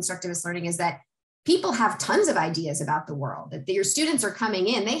of constructivist learning is that people have tons of ideas about the world, that your students are coming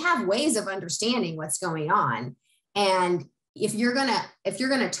in, they have ways of understanding what's going on. And if you're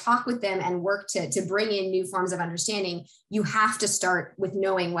gonna talk with them and work to bring in new forms of understanding, you have to start with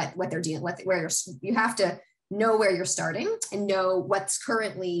knowing what they're dealing with, you have to know where you're starting and know what's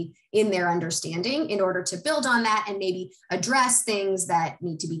currently in their understanding in order to build on that and maybe address things that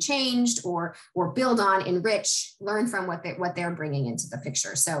need to be changed or build on, enrich, learn from what they're bringing into the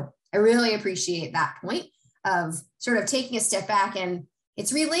picture. So I really appreciate that point of sort of taking a step back, and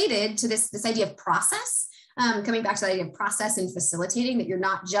it's related to this idea of process. Coming back to the idea of process and facilitating, that you're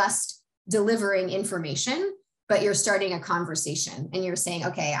not just delivering information, but you're starting a conversation and you're saying,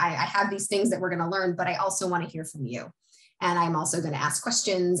 okay, I have these things that we're going to learn, but I also want to hear from you. And I'm also going to ask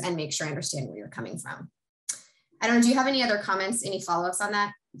questions and make sure I understand where you're coming from. I don't know, do you have any other comments, any follow-ups on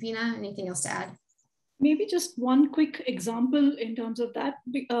that, Veena? Anything else to add? Maybe just one quick example in terms of that.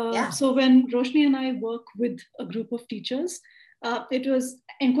 Yeah. So when Roshni and I work with a group of teachers, it was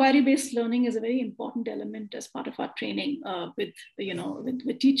inquiry-based learning is a very important element as part of our training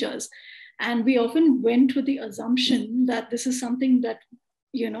with teachers. And we often went with the assumption that this is something that,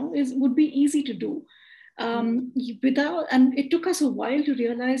 would be easy to do. And it took us a while to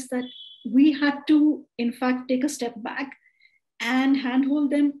realize that we had to, in fact, take a step back and handhold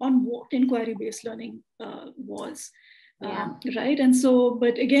them on what inquiry-based learning was, right? And so,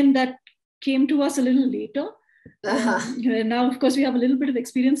 but again, that came to us a little later. Now, of course, we have a little bit of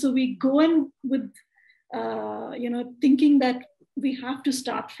experience, so we go in with, thinking that we have to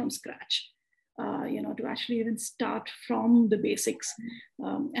start from scratch, to actually even start from the basics.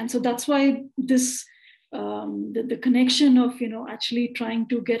 And so that's why this, the connection of, actually trying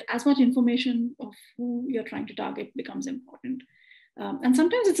to get as much information of who you're trying to target becomes important. And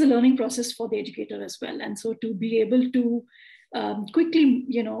sometimes it's a learning process for the educator as well. And so to be able to quickly,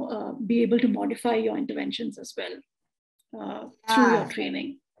 be able to modify your interventions as well through your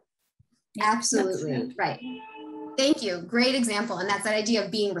training. Absolutely, right. Thank you. Great example. And that's that idea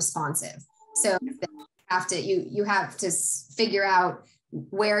of being responsive. So you have to figure out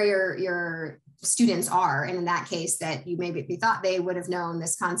where your students are. And in that case, that you maybe thought they would have known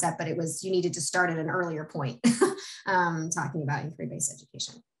this concept, but you needed to start at an earlier point, talking about inquiry-based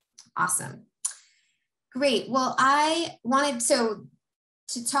education. Awesome. Great. Well, I wanted to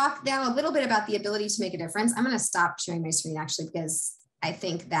talk now a little bit about the ability to make a difference. I'm going to stop sharing my screen actually, because I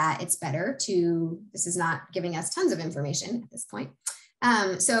think that it's better this is not giving us tons of information at this point.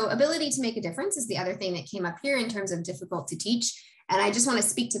 So ability to make a difference is the other thing that came up here in terms of difficult to teach. And I just want to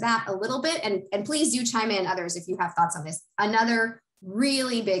speak to that a little bit, and please do chime in, others, if you have thoughts on this. Another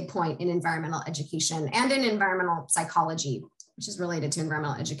really big point in environmental education and in environmental psychology, which is related to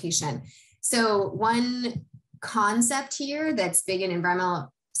environmental education. So one concept here that's big in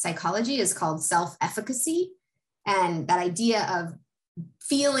environmental psychology is called self-efficacy. And that idea of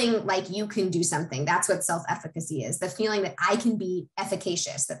feeling like you can do something. That's what self-efficacy is. The feeling that I can be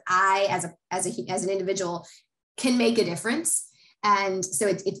efficacious, that I, as an individual, can make a difference. And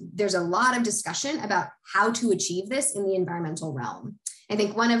so there's a lot of discussion about how to achieve this in the environmental realm. I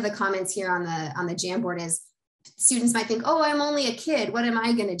think one of the comments here on the Jamboard is students might think, oh, I'm only a kid. What am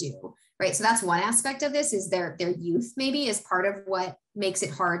I going to do? Right. So that's one aspect of this, is their youth maybe is part of what makes it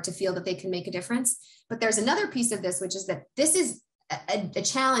hard to feel that they can make a difference. But there's another piece of this, which is that this is a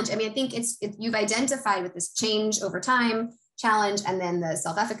challenge. I mean, I think you've identified with this change over time challenge, and then the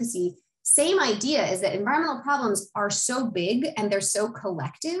self-efficacy. Same idea is that environmental problems are so big and they're so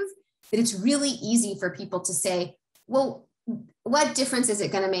collective that it's really easy for people to say, well, what difference is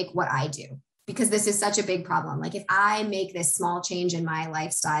it going to make what I do? Because this is such a big problem. Like if I make this small change in my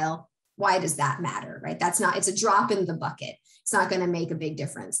lifestyle, why does that matter, right? It's a drop in the bucket. It's not going to make a big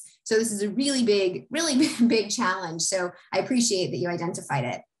difference. So this is a really big challenge. So I appreciate that you identified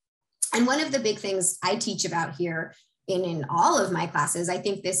it. And one of the big things I teach about here in all of my classes, I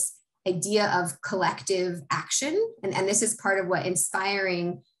think this idea of collective action, and this is part of what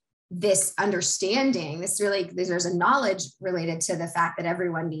inspiring this understanding, there's a knowledge related to the fact that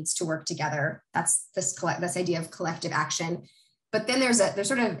everyone needs to work together. That's this idea of collective action. But then there's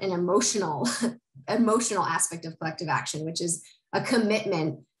sort of an emotional aspect of collective action, which is a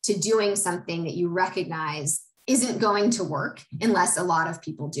commitment to doing something that you recognize isn't going to work unless a lot of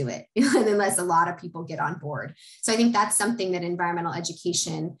people do it, and unless a lot of people get on board. So I think that's something that environmental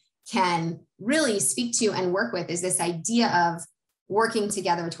education can really speak to and work with, is this idea of working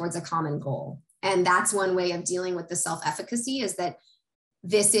together towards a common goal. And that's one way of dealing with the self-efficacy, is that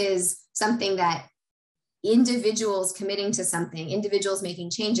this is something that individuals committing to something, individuals making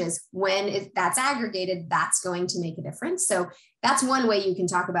changes, when that's aggregated, that's going to make a difference. So that's one way you can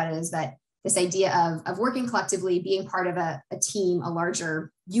talk about it, is that this idea of working collectively, being part of a team, a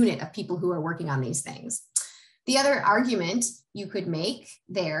larger unit of people who are working on these things. The other argument you could make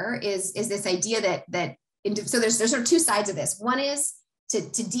there is this idea so there's sort of two sides of this. One is to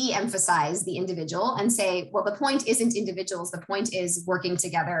de-emphasize the individual and say, well, the point isn't individuals, the point is working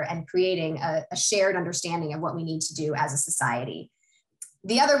together and creating a shared understanding of what we need to do as a society.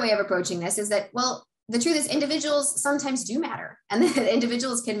 The other way of approaching this is that, well, the truth is individuals sometimes do matter, and that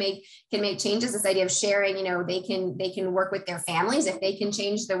individuals can make changes. This idea of sharing, they can work with their families. If they can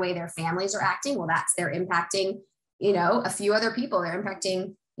change the way their families are acting, well, they're impacting, a few other people. They're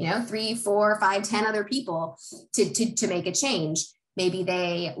impacting, 3, 4, 5, 10 other people to make a change. Maybe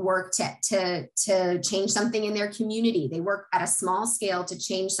they work to change something in their community. They work at a small scale to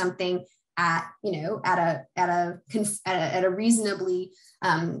change something at a reasonably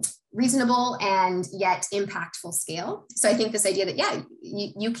reasonable and yet impactful scale. So I think this idea that,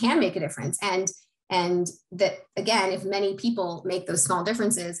 you can make a difference, and that, again, if many people make those small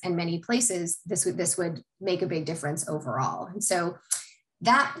differences in many places, this would make a big difference overall. And so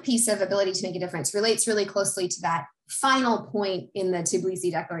that piece of ability to make a difference relates really closely to that final point in the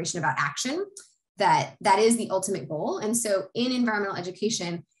Tbilisi Declaration about action, that is the ultimate goal. And so in environmental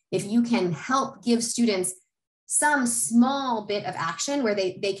education, if you can help give students some small bit of action where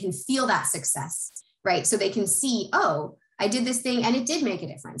they can feel that success, right? So they can see, oh, I did this thing and it did make a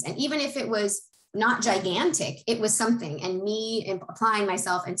difference. And even if it was not gigantic, it was something, and me applying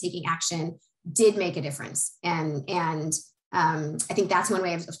myself and taking action did make a difference. And I think that's one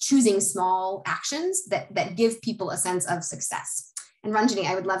way of choosing small actions that give people a sense of success. And Ranjani,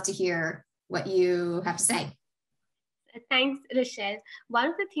 I would love to hear what you have to say. Thanks, Rochelle. One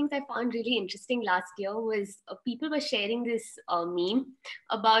of the things I found really interesting last year was people were sharing this meme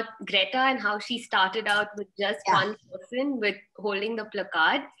about Greta and how she started out with just one person with holding the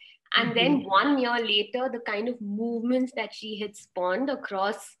placard. And then 1 year later, the kind of movements that she had spawned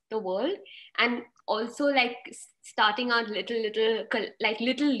across the world, and also like starting out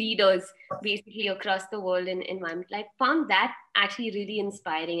little leaders basically across the world in environment. Like, found that actually really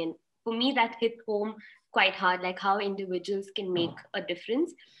inspiring. And for me, that hit home quite hard, like how individuals can make a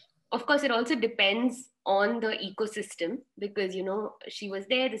difference. Of course, it also depends on the ecosystem, because, she was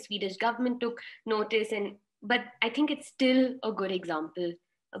there, the Swedish government took notice, but I think it's still a good example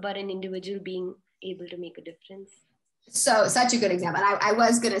about an individual being able to make a difference. So such a good example. And I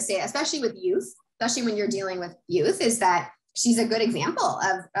was going to say, especially with youth, especially when you're dealing with youth, is that she's a good example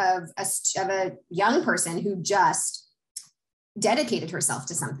of a young person who just dedicated herself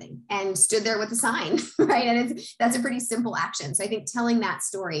to something and stood there with a sign, right? And that's a pretty simple action. So I think telling that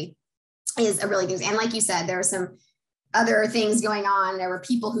story is a really good, and like you said, there are some other things going on. There were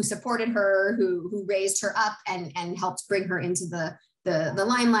people who supported her, who raised her up and helped bring her into the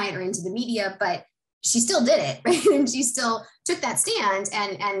limelight or into the media, but she still did it, right? And she still took that stand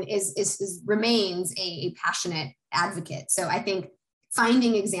and remains a passionate advocate. So I think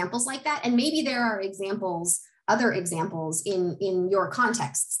finding examples like that, and maybe there are other examples in your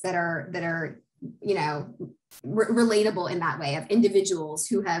contexts that are relatable in that way, of individuals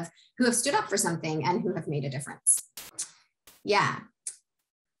who have stood up for something and who have made a difference. Yeah.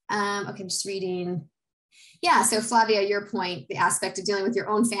 Okay, I'm just reading. Yeah, so Flavia, your point, the aspect of dealing with your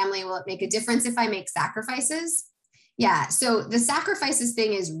own family, will it make a difference if I make sacrifices? Yeah, so the sacrifices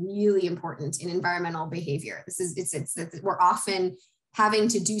thing is really important in environmental behavior. We're often having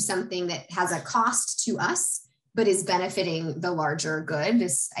to do something that has a cost to us, but is benefiting the larger good.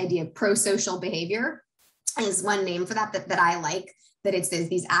 This idea of pro-social behavior is one name for that I like, that it's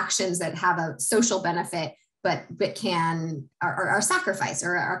these actions that have a social benefit, but are a sacrifice,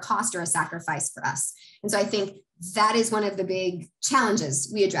 or a cost or a sacrifice for us. And so I think that is one of the big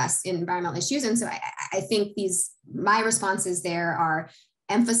challenges we address in environmental issues. And so I think my responses there are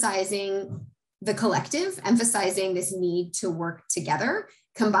emphasizing the collective, emphasizing this need to work together,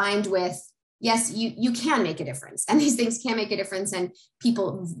 combined with, yes, you can make a difference, and these things can make a difference, and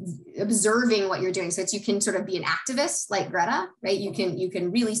people observing what you're doing. So you can sort of be an activist like Greta, right? You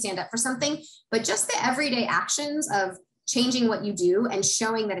can really stand up for something, but just the everyday actions of changing what you do and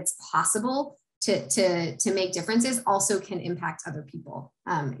showing that it's possible to make differences also can impact other people,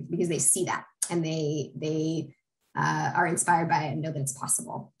 because they see that and they are inspired by it and know that it's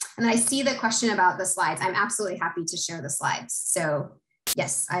possible. And then I see the question about the slides. I'm absolutely happy to share the slides. So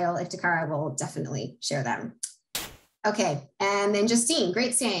yes, Iftikhar, I will definitely share them. Okay, and then Justine,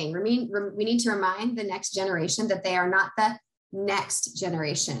 great saying. We need to remind the next generation that they are not the next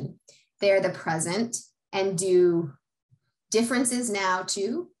generation. They are the present and do differences now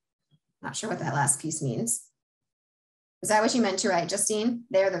too. Not sure what that last piece means. Is that what you meant to write, Justine?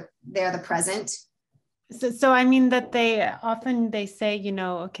 They're the present. So I mean that they say, you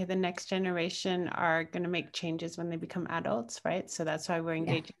know, okay, the next generation are going to make changes when they become adults, right? So that's why we're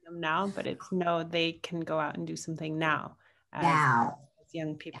engaging them now, but it's no, they can go out and do something now as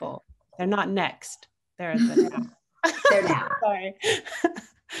young people. They're not next. They're the now. They're now. Sorry.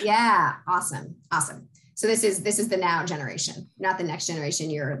 Yeah, awesome. So this is the now generation, not the next generation.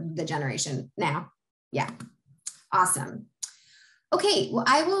 You're the generation now. Yeah, awesome. Okay, well,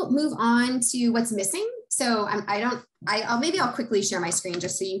 I will move on to what's missing. So I'll quickly share my screen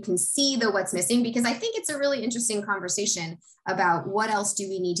just so you can see the what's missing, because I think it's a really interesting conversation about what else do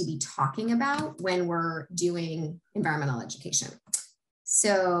we need to be talking about when we're doing environmental education.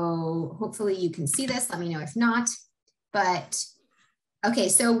 So hopefully you can see this. Let me know if not. But okay,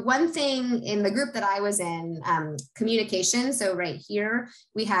 so one thing in the group that I was in, communication. So right here,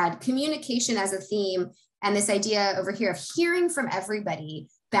 we had communication as a theme, and this idea over here of hearing from everybody,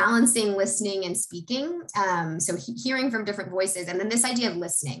 balancing listening and speaking. So hearing from different voices. And then this idea of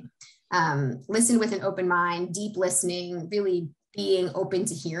listening, listen with an open mind, deep listening, really being open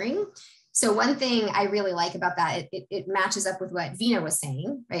to hearing. So one thing I really like about that, it matches up with what Veena was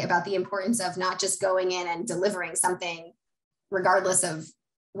saying, right? About the importance of not just going in and delivering something regardless of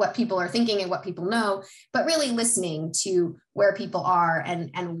what people are thinking and what people know, but really listening to where people are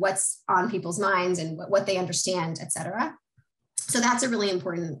and what's on people's minds and what they understand, et cetera. So that's a really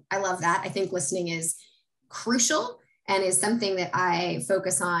important, I love that. I think listening is crucial and is something that I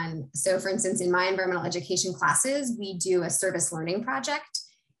focus on. So for instance, in my environmental education classes, we do a service learning project.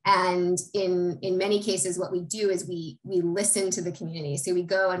 And in many cases, what we do is we listen to the community. So we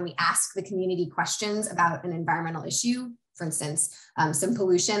go and we ask the community questions about an environmental issue. For instance, some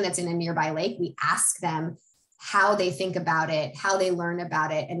pollution that's in a nearby lake, we ask them how they think about it, how they learn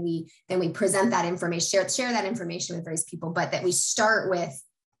about it. And then we present that information, share that information with various people, but that we start with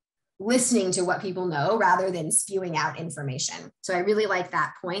listening to what people know rather than spewing out information. So I really like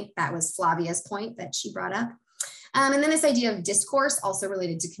that point. That was Flavia's point that she brought up. And then this idea of discourse also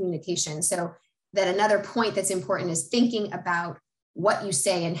related to communication. So that another point that's important is thinking about what you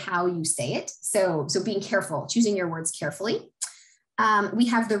say and how you say it. So being careful, choosing your words carefully. We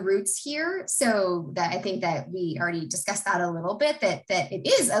have the roots here. So that I think that we already discussed that a little bit, that it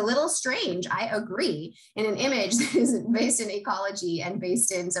is a little strange, I agree, in an image that is based in ecology and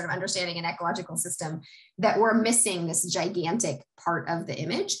based in sort of understanding an ecological system, that we're missing this gigantic part of the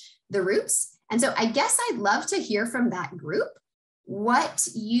image, the roots. And so I guess I'd love to hear from that group what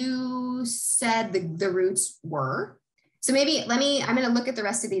you said the roots were. So maybe I'm going to look at the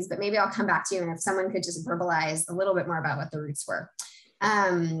rest of these, but maybe I'll come back to you. And if someone could just verbalize a little bit more about what the roots were.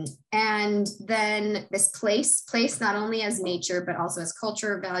 And then this place not only as nature, but also as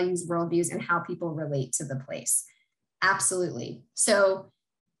culture, values, worldviews, and how people relate to the place. Absolutely. So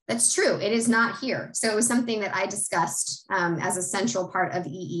that's true. It is not here. So it was something that I discussed as a central part of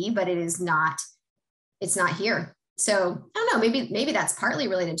EE, but it's not here. So I don't know, maybe that's partly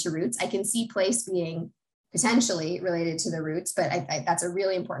related to roots. I can see place being potentially related to the roots, but that's a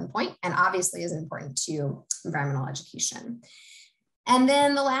really important point and obviously is important to environmental education. And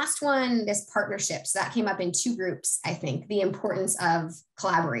then the last one, this partnerships, that came up in two groups, I think, the importance of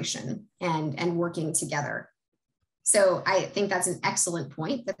collaboration and working together. So I think that's an excellent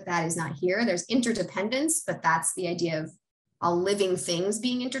point that is not here. There's interdependence, but that's the idea of all living things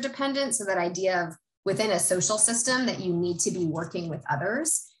being interdependent. So that idea of within a social system that you need to be working with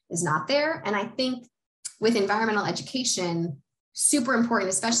others is not there. And I think with environmental education, super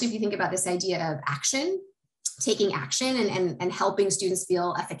important, especially if you think about this idea of action, taking action and helping students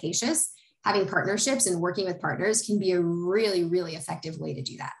feel efficacious, having partnerships and working with partners can be a really, really effective way to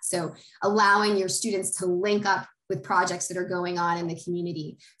do that. So allowing your students to link up with projects that are going on in the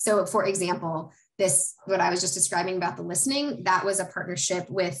community. So for example, what I was just describing about the listening, that was a partnership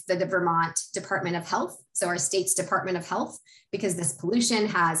with the Vermont Department of Health. So our state's Department of Health, because this pollution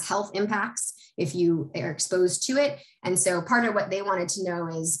has health impacts if you are exposed to it. And so part of what they wanted to know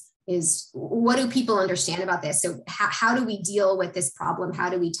is what do people understand about this? So how do we deal with this problem? How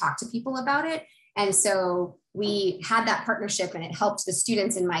do we talk to people about it? And so we had that partnership, and it helped the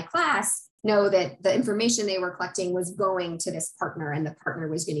students in my class know that the information they were collecting was going to this partner, and the partner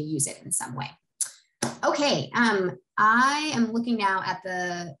was going to use it in some way. Okay, I am looking now at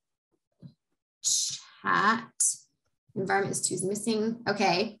the chat. Environment is 2 is missing.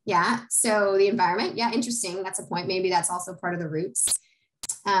 Okay, yeah. So the environment, yeah, interesting. That's a point. Maybe that's also part of the roots.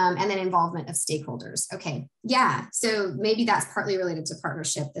 And then involvement of stakeholders. Okay, yeah. So maybe that's partly related to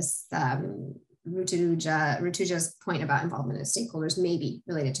partnership. This Rutuja's point about involvement of stakeholders may be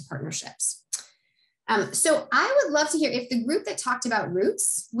related to partnerships. So I would love to hear if the group that talked about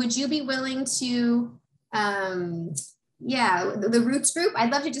roots, would you be willing to, the roots group,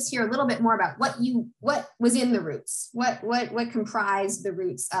 I'd love to just hear a little bit more about what was in the roots, what comprised the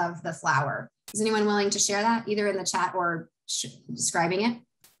roots of the flower. Is anyone willing to share that either in the chat or describing it?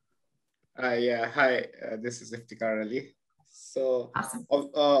 Yeah, hi, this is Iftikhar Ali. So awesome.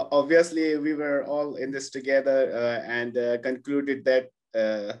 Obviously we were all in this together and concluded that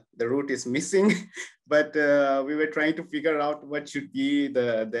the root is missing, but we were trying to figure out what should be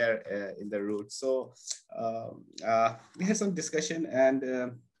there in the root. So we had some discussion and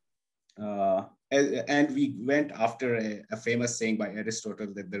we went after a famous saying by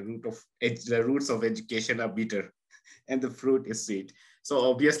Aristotle that the roots of education are bitter and the fruit is sweet.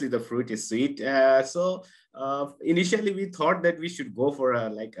 So obviously the fruit is sweet. Initially we thought that we should go for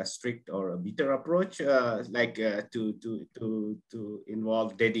a strict or a bitter approach, to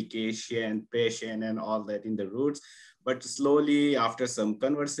involve dedication, passion, and all that in the roots. But slowly, after some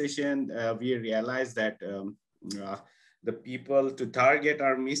conversation, we realized that the people to target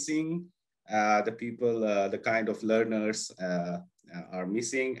are missing. The kind of learners are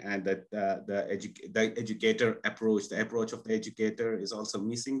missing, and that the educator approach, the approach of the educator is also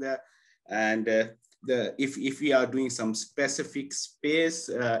missing there. And if we are doing some specific space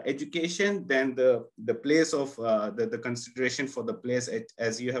education, then the place of the consideration for the place,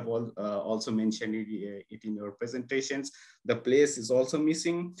 as you have also mentioned it in your presentations, the place is also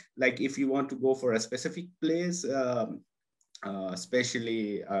missing. Like if you want to go for a specific place,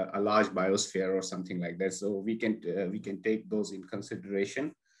 especially a large biosphere or something like that, so we can take those in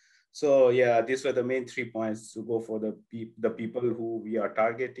consideration. So yeah, these were the main 3 points: to go for the people who we are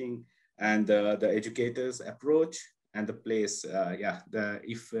targeting, and the educators approach, and the place.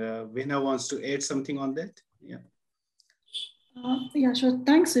 If Veena wants to add something on that, yeah. Yeah, sure.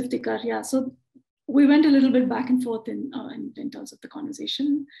 Thanks, Iftikhar. Yeah, so we went a little bit back and forth in terms of the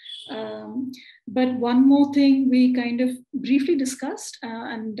conversation. But one more thing we kind of briefly discussed,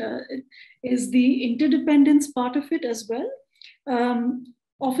 is the interdependence part of it as well.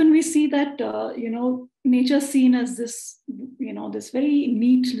 Often we see that, nature is seen as this, this very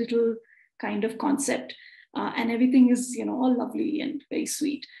neat little kind of concept. And everything is, all lovely and very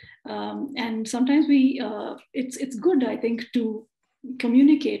sweet. And sometimes it's good, I think, to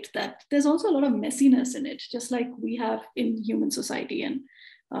communicate that there's also a lot of messiness in it, just like we have in human society and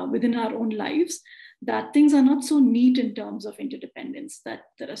within our own lives, that things are not so neat in terms of interdependence, that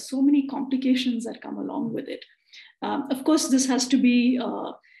there are so many complications that come along with it. Of course, this has to be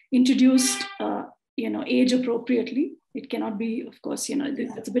introduced, age appropriately. It cannot be, of course,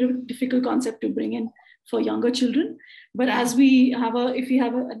 it's a bit of a difficult concept to bring in for younger children. But as we have if we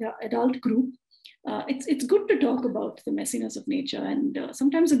have an adult group, it's good to talk about the messiness of nature and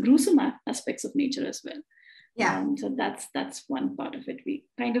sometimes the gruesome aspects of nature as well. Yeah. So that's one part of it. We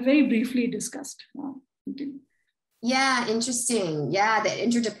kind of very briefly discussed. Yeah, interesting. Yeah, the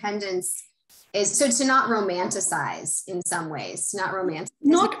interdependence is so to not romanticize in some ways, not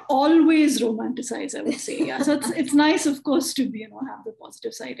always romanticize, I would say. Yeah, so it's nice, of course, to be have the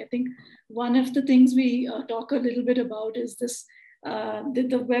positive side. I think one of the things we talk a little bit about is this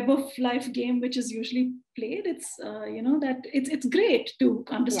the web of life game, which is usually played. It's that it's great to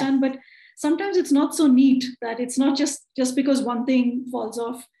understand, but sometimes it's not so neat that it's not just because one thing falls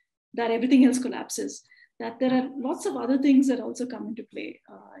off that everything else collapses. That there are lots of other things that also come into play,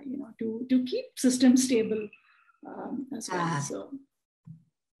 to keep systems stable as well. So,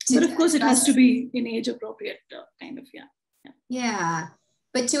 but of course, it has to be in age appropriate kind of, Yeah,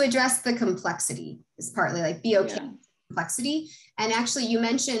 but to address the complexity is partly like be okay with complexity. And actually, you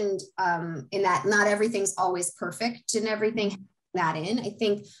mentioned in that not everything's always perfect and everything that in. I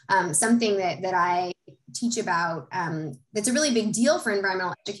think something that I teach about that's a really big deal for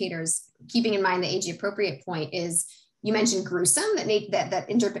environmental educators, keeping in mind the age appropriate point, is you mentioned gruesome, that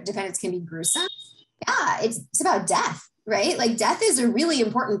interdependence can be gruesome. Yeah, it's about death, right? Like death is a really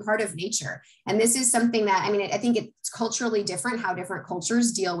important part of nature. And this is something that, I think it's culturally different how different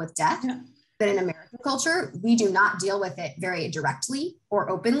cultures deal with death. Yeah. But in American culture, we do not deal with it very directly or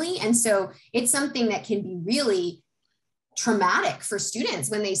openly. And so it's something that can be really traumatic for students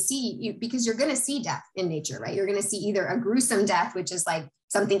when they see you, because you're going to see death in nature, right? You're going to see either a gruesome death, which is like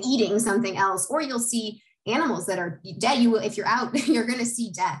something eating something else, or you'll see animals that are dead. If you're out, you're going to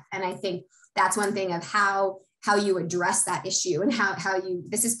see death. And I think that's one thing of how how you address that issue and how you,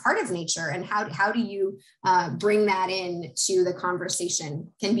 this is part of nature, and how do you bring that in to the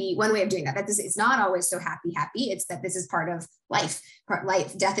conversation can be one way of doing that. That this is not always so happy. It's that this is part of life.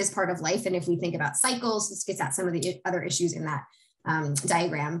 Death is part of life. And if we think about cycles, this gets at some of the other issues in that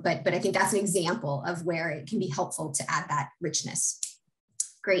diagram. But I think that's an example of where it can be helpful to add that richness.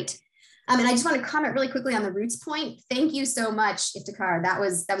 Great. And I just want to comment really quickly on the roots point. Thank you so much, Iftikhar. That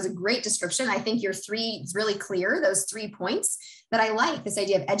was a great description. I think your three is really clear, those 3 points that I like, this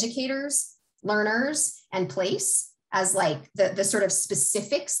idea of educators, learners, and place as like the sort of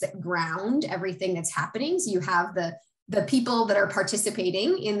specifics that ground everything that's happening. So you have the people that are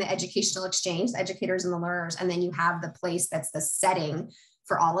participating in the educational exchange, the educators and the learners, and then you have the place that's the setting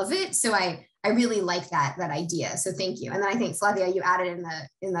for all of it. So I really like that idea. So thank you. And then I think, Flavia, you added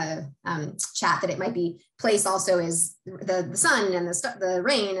in the chat that it might be place also is the sun and the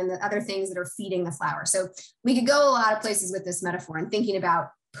rain and the other things that are feeding the flower. So we could go a lot of places with this metaphor, and thinking about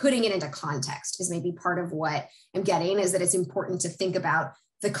putting it into context is maybe part of what I'm getting, is that it's important to think about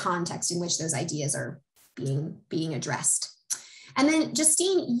the context in which those ideas are being addressed. And then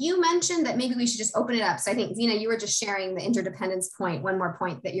Justine, you mentioned that maybe we should just open it up. So I think, Zena, you were just sharing the interdependence point, one more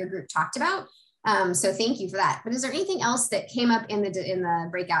point that your group talked about. So thank you for that. But is there anything else that came up in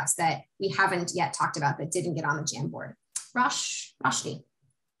the breakouts that we haven't yet talked about that didn't get on the Jamboard? Roshni.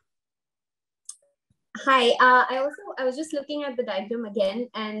 Hi, I was just looking at the diagram again,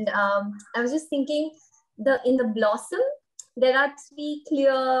 and I was just thinking in the blossom, there are 3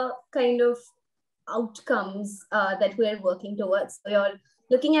 clear kind of outcomes that we're working towards. So you're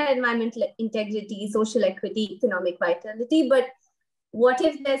looking at environmental integrity, social equity, economic vitality, but what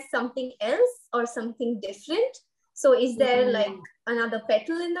if there's something else or something different? So is there like another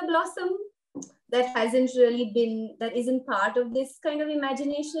petal in the blossom that isn't part of this kind of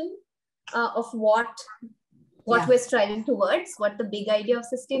imagination of what we're striving towards, what the big idea of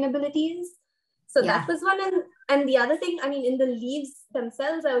sustainability is? So that was one. And the other thing, I mean, in the leaves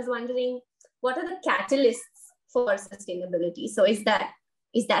themselves, I was wondering, what are the catalysts for sustainability? So is that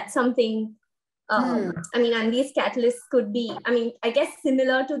something, I mean, and these catalysts could be, I mean, I guess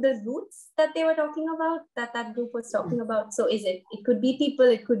similar to the roots that they were talking about, that group was talking about. So it could be people,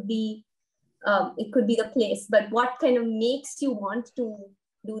 it could be the place, but what kind of makes you want to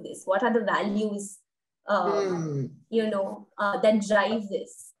do this? What are the values, that drive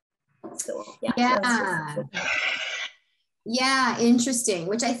this? So yeah, interesting,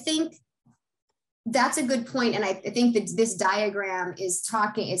 which I think that's a good point. And I think that this diagram is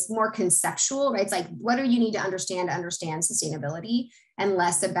it's more conceptual, right? It's like, what do you need to understand sustainability, and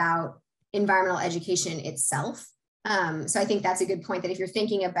less about environmental education itself. So I think that's a good point, that if you're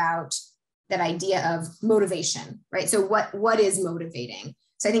thinking about that idea of motivation, right? So what is motivating?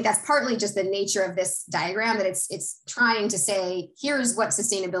 So I think that's partly just the nature of this diagram, that it's trying to say, here's what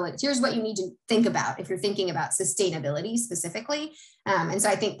you need to think about if you're thinking about sustainability specifically. And so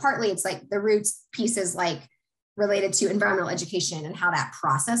I think partly it's like the roots piece is like related to environmental education and how that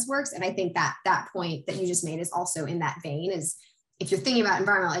process works. And I think that point that you just made is also in that vein, is if you're thinking about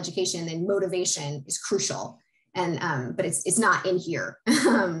environmental education, then motivation is crucial. And but it's not in here.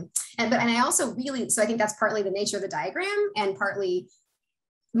 And I also so I think that's partly the nature of the diagram, and partly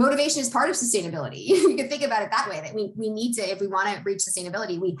motivation is part of sustainability. You can think about it that way, that we need to, if we want to reach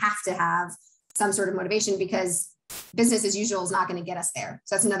sustainability, we have to have some sort of motivation, because business as usual is not going to get us there.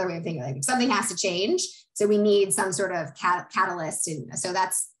 So that's another way of thinking, like something has to change. So we need some sort of catalyst. And so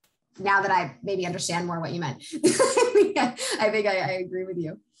that's, now that I maybe understand more what you meant, I think I agree with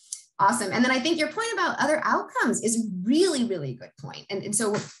you. Awesome. And then I think your point about other outcomes is really, really good point. And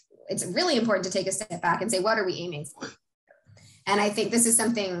so it's really important to take a step back and say, what are we aiming for? And I think this is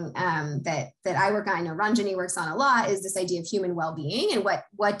something that I work on, I know Ranjani works on a lot, is this idea of human well-being, and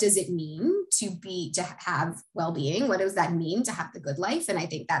what does it mean to have well-being? What does that mean to have the good life? And I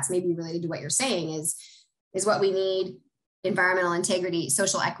think that's maybe related to what you're saying is what we need environmental integrity,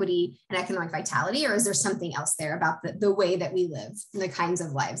 social equity, and economic vitality, or is there something else there about the way that we live, and the kinds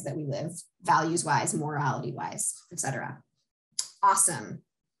of lives that we live, values-wise, morality-wise, et cetera? Awesome.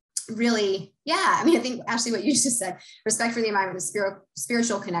 Really, yeah. I mean, I think actually what you just said, respect for the environment, the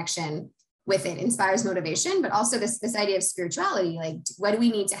spiritual connection with it inspires motivation, but also this idea of spirituality, like what do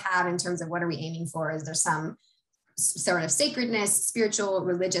we need to have in terms of what are we aiming for? Is there some sort of sacredness, spiritual,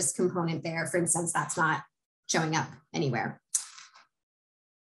 religious component there? For instance, that's not showing up anywhere.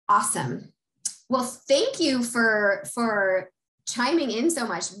 Awesome. Well, thank you for chiming in so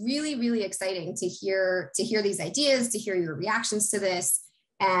much. Really, really exciting to hear these ideas, to hear your reactions to this.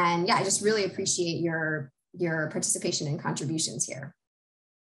 And yeah, I just really appreciate your participation and contributions here.